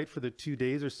were on site for the 2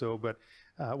 days or so, but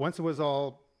once it was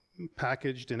all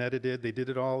packaged and edited, they did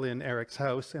it all in Eric's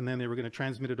house, and then they were going to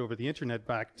transmit it over the internet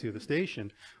back to the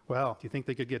station. Well, do you think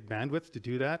they could get bandwidth to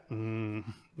do that?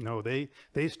 No, they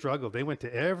struggled. They went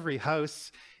to every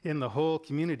house in the whole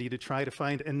community to try to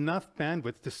find enough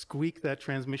bandwidth to squeak that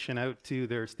transmission out to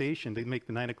their station. They'd make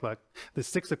the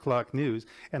 6 o'clock news,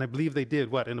 and I believe they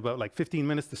did, in about like 15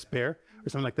 minutes to spare or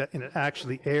something like that, and it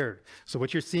actually aired. So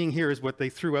what you're seeing here is what they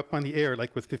threw up on the air,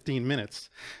 like with 15 minutes.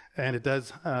 And it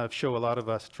does show a lot of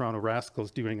us Toronto rascals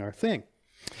doing our thing.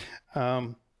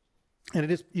 And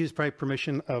it is used by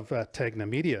permission of Tegna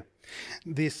Media.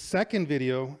 The second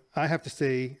video, I have to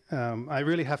say, I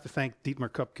really have to thank Dietmar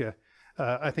Kupke.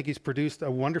 I think he's produced a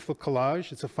wonderful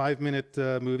collage. It's a 5-minute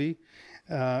movie,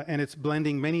 and it's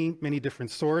blending many, many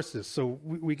different sources. So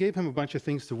we gave him a bunch of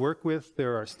things to work with.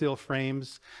 There are still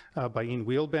frames by Ian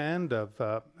Wheelband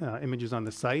of images on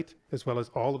the site, as well as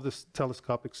all of the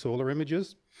telescopic solar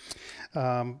images.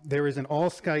 There is an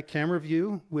all-sky camera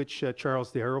view, which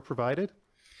Charles Darrow provided.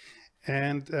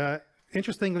 And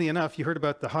interestingly enough, you heard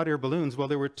about the hot air balloons. Well,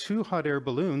 there were 2 hot air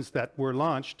balloons that were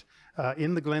launched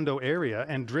in the Glendo area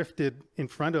and drifted in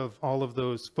front of all of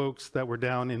those folks that were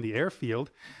down in the airfield.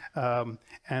 And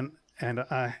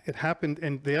it happened,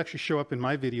 and they actually show up in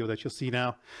my video that you'll see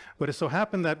now. But it so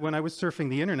happened that when I was surfing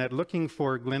the internet looking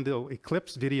for Glendo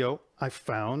Eclipse video, I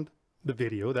found the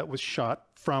video that was shot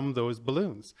from those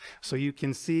balloons. So you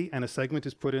can see, and a segment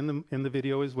is put in the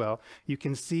video as well, you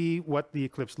can see what the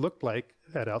eclipse looked like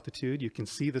at altitude. You can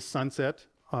see the sunset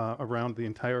around the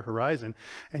entire horizon.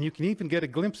 And you can even get a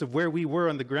glimpse of where we were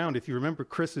on the ground. If you remember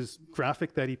Chris's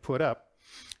graphic that he put up,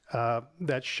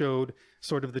 that showed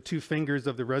sort of the 2 fingers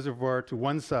of the reservoir to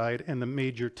one side and the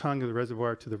major tongue of the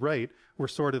reservoir to the right, were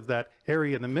sort of that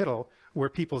area in the middle where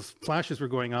people's flashes were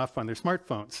going off on their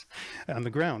smartphones on the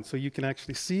ground. So you can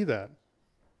actually see that.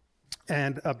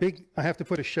 And I have to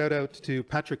put a shout out to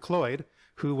Patrick Cloyd,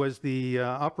 who was the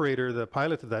operator, the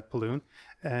pilot of that balloon.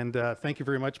 And thank you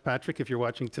very much, Patrick, if you're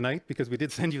watching tonight, because we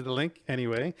did send you the link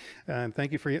anyway. And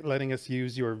thank you for letting us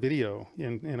use your video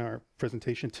in our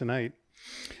presentation tonight.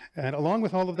 And along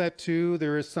with all of that too,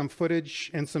 there is some footage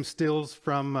and some stills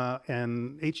from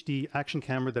an HD action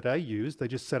camera that I used. I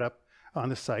just set up on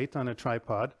the site on a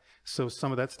tripod. So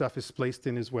some of that stuff is spliced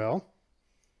in as well.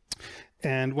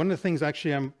 And one of the things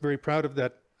actually I'm very proud of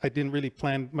that I didn't really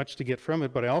plan much to get from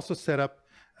it, but I also set up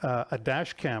a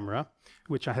dash camera,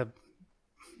 which I have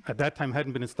at that time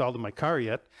hadn't been installed in my car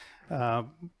yet,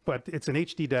 but it's an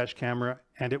HD dash camera,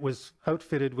 and it was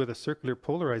outfitted with a circular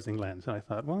polarizing lens. And I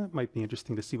thought, well, it might be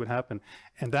interesting to see what happened.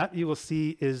 And that you will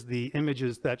see is the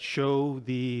images that show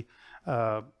the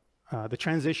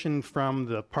transition from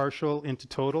the partial into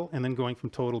total, and then going from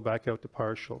total back out to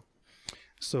partial.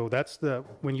 So that's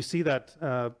when you see that,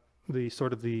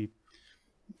 the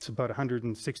It's about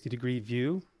 160-degree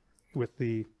view with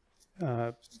the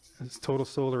total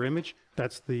solar image.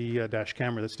 That's the dash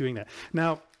camera that's doing that.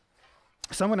 Now,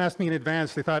 someone asked me in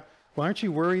advance, they thought, well, aren't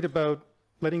you worried about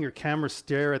letting your camera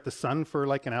stare at the sun for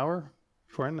like an hour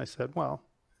before? And I said, well,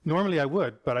 normally I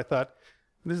would, but I thought,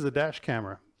 this is a dash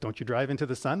camera. Don't you drive into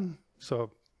the sun?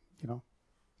 So, you know,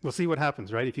 we'll see what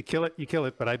happens, right? If you kill it, you kill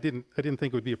it, but I didn't think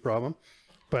it would be a problem.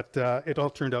 But it all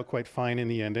turned out quite fine in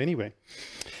the end anyway.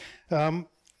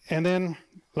 And then,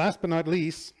 last but not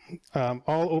least,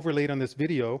 all overlaid on this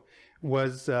video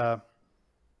was a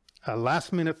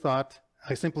last-minute thought.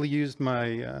 I simply used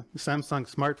my Samsung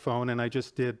smartphone and I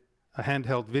just did a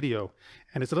handheld video.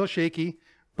 And it's a little shaky,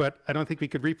 but I don't think we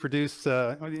could reproduce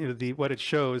what it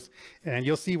shows. And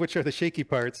you'll see which are the shaky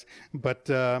parts. But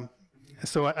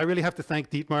so I really have to thank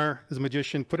Dietmar, as a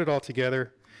magician, put it all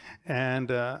together.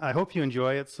 And I hope you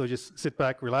enjoy it. So just sit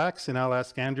back, relax, and I'll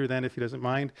ask Andrew then if he doesn't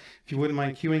mind. If you wouldn't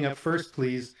mind queuing up first,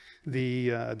 please,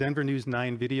 the Denver News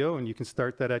 9 video, and you can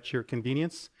start that at your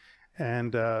convenience.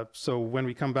 And so when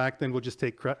we come back, then we'll just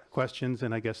take questions,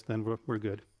 and I guess then we're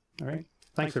good. All right?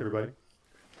 Thanks everybody.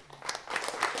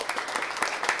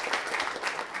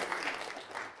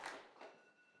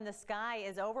 The sky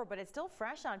is over, but it's still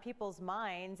fresh on people's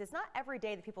minds. It's not every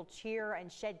day that people cheer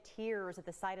and shed tears at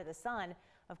the sight of the sun.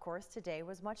 Of course, today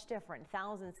was much different.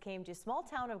 Thousands came to small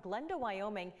town of Glendo,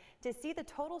 Wyoming to see the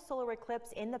total solar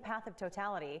eclipse in the path of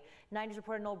totality. 9 News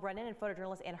reporter Noel Brennan and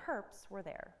photojournalist Ann Herps were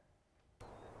there.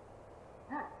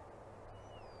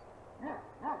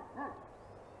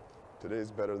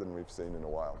 Today's better than we've seen in a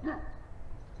while.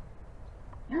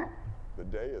 The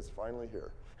day is finally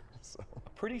here. So. A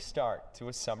pretty start to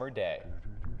a summer day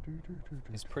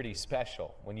is pretty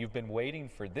special when you've been waiting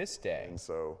for this day. And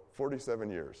so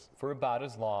 47 years. For about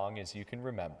as long as you can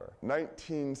remember.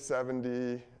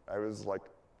 1970, I was like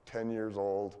 10 years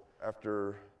old.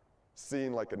 After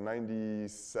seeing like a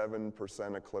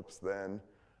 97% eclipse then,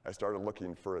 I started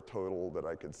looking for a total that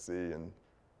I could see, and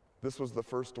this was the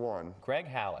first one. Greg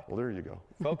Halleck. Well, there you go.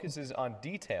 Focuses on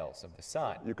details of the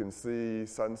sun. You can see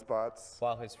sunspots.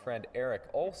 While his friend Eric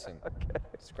Olson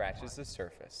scratches the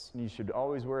surface. You should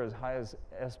always wear as high as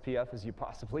SPF as you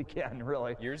possibly can,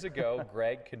 really. Years ago,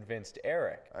 Greg convinced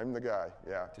Eric. I'm the guy,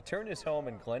 yeah. To turn his home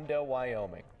in Glendo,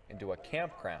 Wyoming into a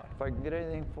campground. If I can get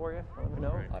anything for you, let me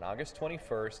know. On August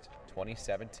 21st,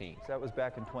 2017. So that was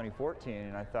back in 2014,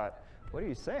 and I thought, what are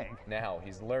you saying? Now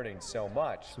he's learning so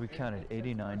much. So we counted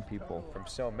 89 people. From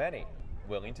so many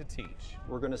willing to teach.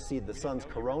 We're going to see the sun's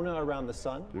corona around the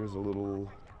sun. There's a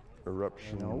little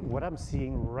eruption. You know, what I'm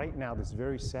seeing right now, this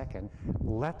very second,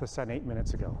 left the sun 8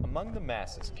 minutes ago. Among the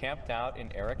masses camped out in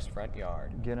Eric's front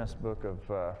yard. Guinness Book of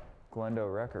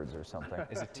Glendo Records or something.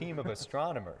 Is a team of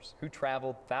astronomers who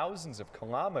traveled thousands of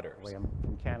kilometers. I'm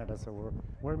from Canada, so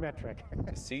we're metric.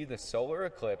 To see the solar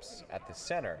eclipse at the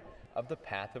center of the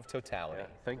path of totality. Yeah,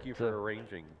 thank you for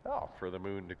arranging for the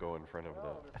moon to go in front of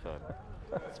the sun.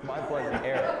 It's my pleasure.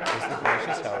 Eric was the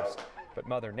gracious host, but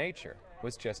Mother Nature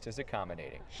was just as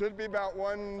accommodating. Should be about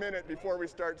 1 minute before we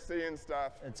start seeing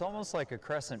stuff. It's almost like a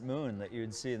crescent moon that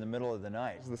you'd see in the middle of the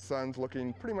night. The sun's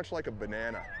looking pretty much like a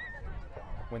banana.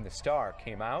 When the star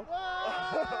came out,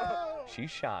 she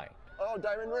shined. Oh,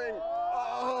 diamond ring.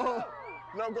 Oh,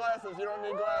 no glasses. You don't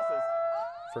need glasses.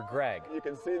 For Greg, you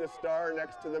can see the star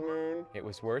next to the moon. It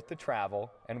was worth the travel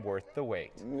and worth the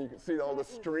wait. And you can see all the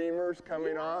streamers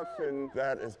coming off, and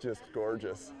that is just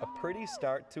gorgeous. A pretty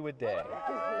start to a day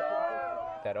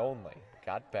that only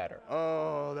got better.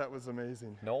 Oh, that was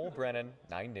amazing. Noel Brennan,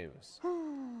 9 News.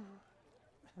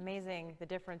 Amazing the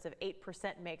difference of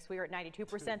 8% makes. We were at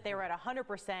 92%, they were at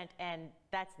 100%, and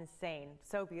that's insane.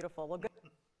 So beautiful. Well, good.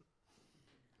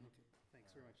 Thanks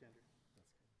very much, Andrew.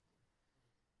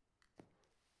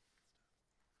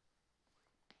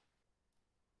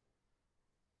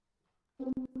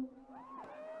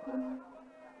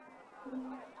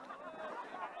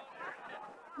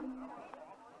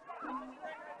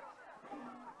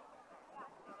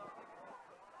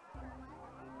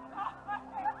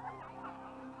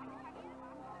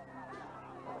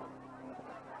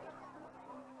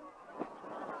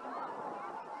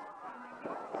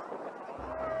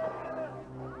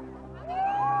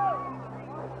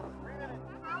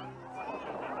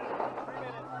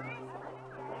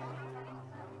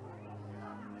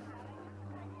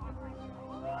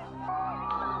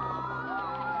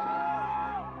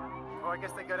 I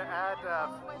guess they got to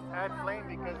add flame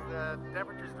because the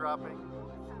temperature's dropping.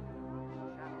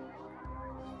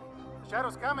 The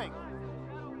shadow's coming.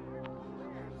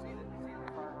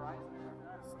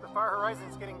 The far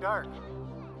horizon's getting dark.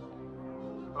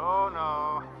 Oh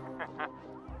no.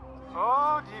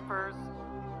 Oh jeepers.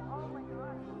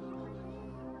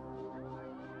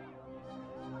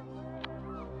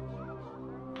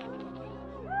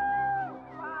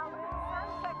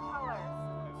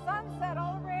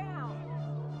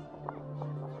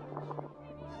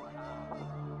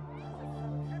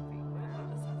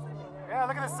 Yeah,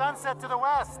 look at the sunset to the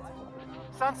west.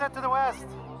 Sunset to the west.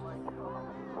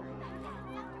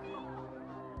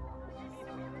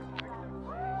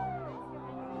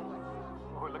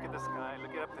 Oh, look at the sky.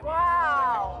 Look it up to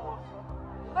Wow!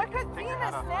 Look at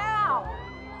Venus now!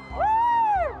 Woo!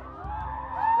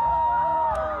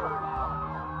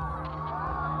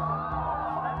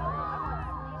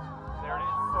 There it is.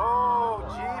 Oh,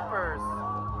 jeepers.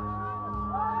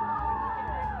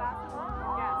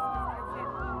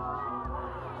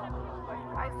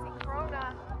 I see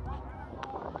Corona.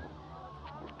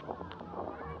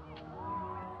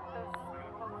 Those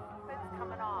fins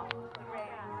coming off. The rays.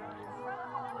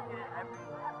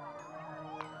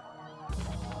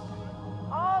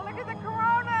 Oh, look at the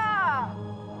Corona!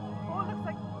 Oh, it looks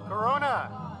like Corona.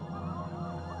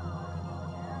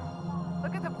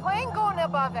 Look at the plane going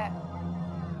above it.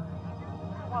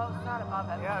 Well, it's not above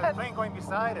it. Yeah, the plane going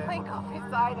beside it. Plane going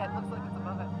beside it. Looks like it's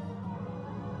above it.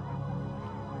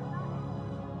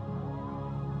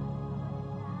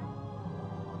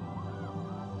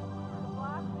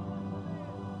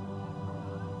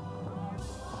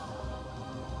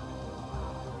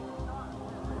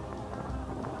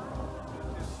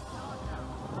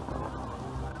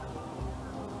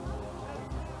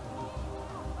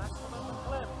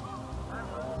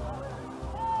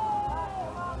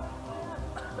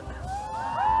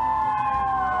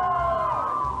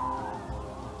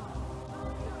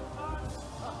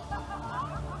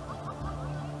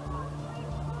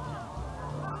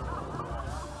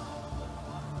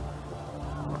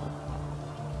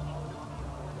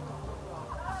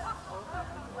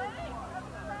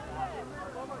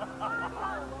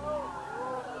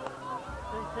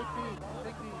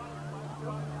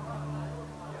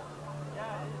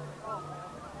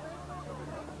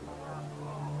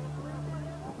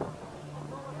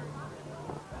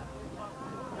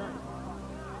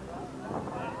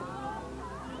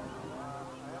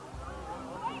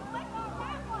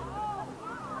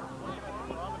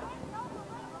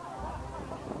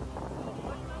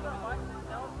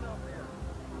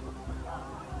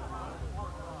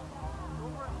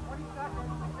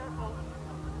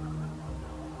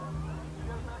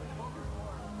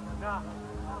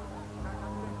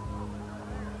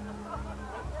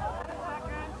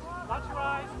 Watch your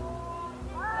eyes.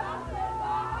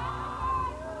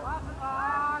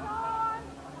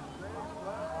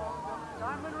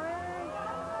 Diamond ring.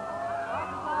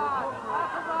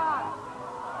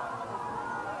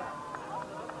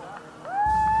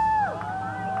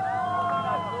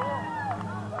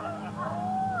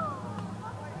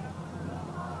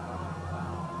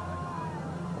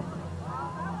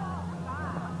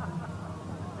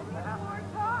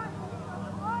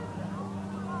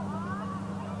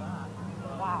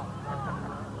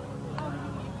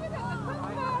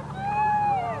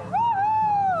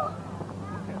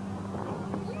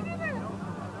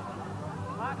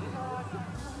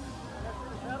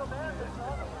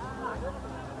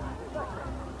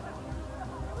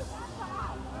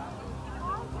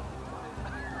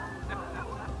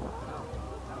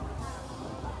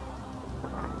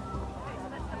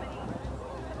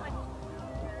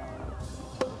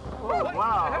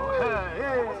 Wow.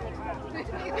 Hey.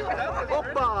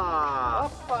 Hoppa.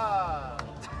 Hoppa.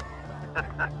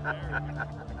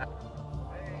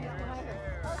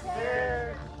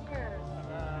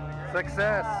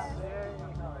 Success.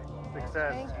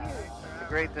 Success. Thank you. It's a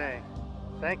great day.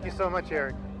 Thank you so much,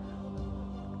 Eric.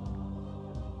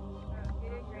 You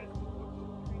did great.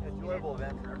 Enjoyable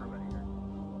event for everybody here.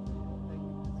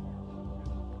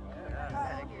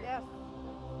 Yes.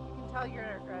 You can tell you're a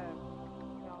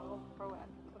little pro at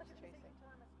eclipse chasing.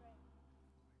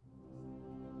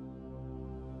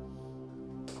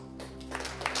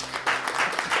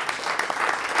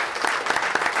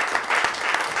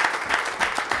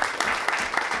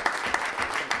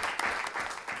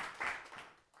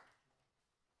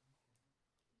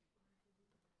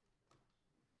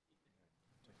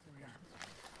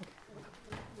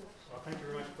 Well, thank you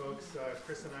very much, folks.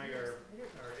 Chris and I are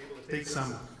able to take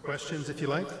some questions if you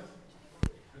like.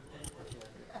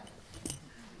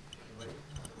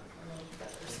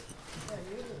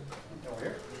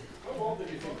 How well did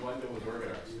you think Glendale was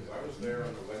organized? Because I was there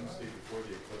on the Wednesday before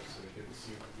the eclipse, and it didn't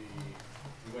seem to be.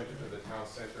 We went into the town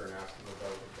center and asked them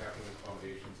about camping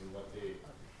accommodations and what they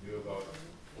knew about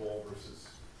full versus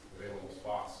available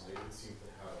spots. And they didn't seem to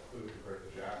have a clue compared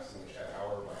to Jackson, which had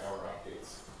hour-by-hour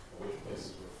updates of which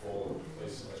places were full and which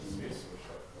places had space which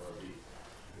were empty.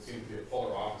 It seemed to be a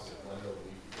polar opposite. Glendale would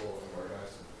be full and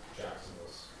organized, and Jackson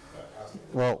was fantastic.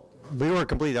 Well, we were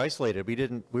completely isolated.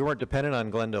 We weren't dependent on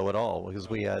Glendale at all because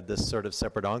we had this sort of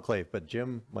separate enclave, but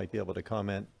Jim might be able to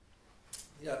comment.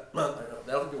 Yeah, I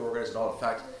don't think we were organized at all. In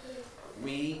fact,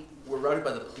 we were routed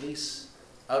by the police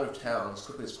out of town as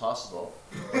quickly as possible.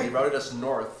 And they routed us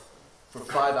north for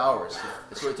 5 hours.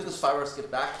 So it took us 5 hours to get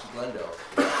back to Glendale.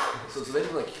 So they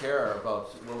didn't really care about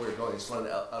where we were going. They just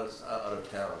wanted out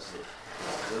of town. So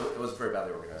it was very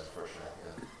badly organized, unfortunately.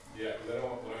 Yeah, because I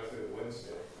don't, when I was there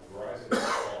Wednesday, Verizon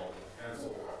called and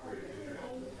canceled the upgraded internet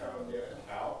in the town. They had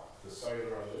Cal, the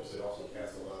cellular on the they also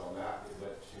canceled out on that. They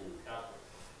went to Catholic.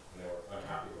 And they were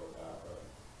unhappy about that. But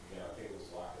yeah, I think it was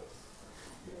lack of.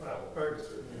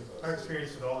 Our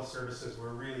experience with all the services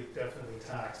were really definitely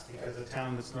taxed because a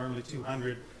town that's normally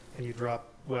 200 and you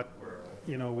drop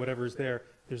whatever's there,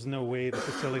 there's no way the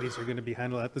facilities are going to be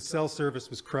handled. The cell service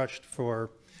was crushed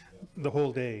for the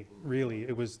whole day, really.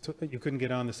 It was you couldn't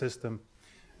get on the system.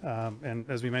 And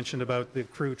as we mentioned about the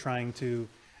crew trying to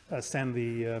send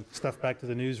the stuff back to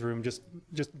the newsroom, just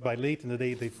by late in the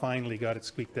day, they finally got it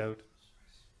squeaked out.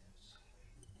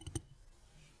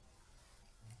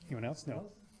 Anyone else? No?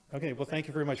 Okay, well, thank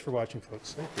you very much for watching,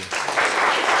 folks. Thank you.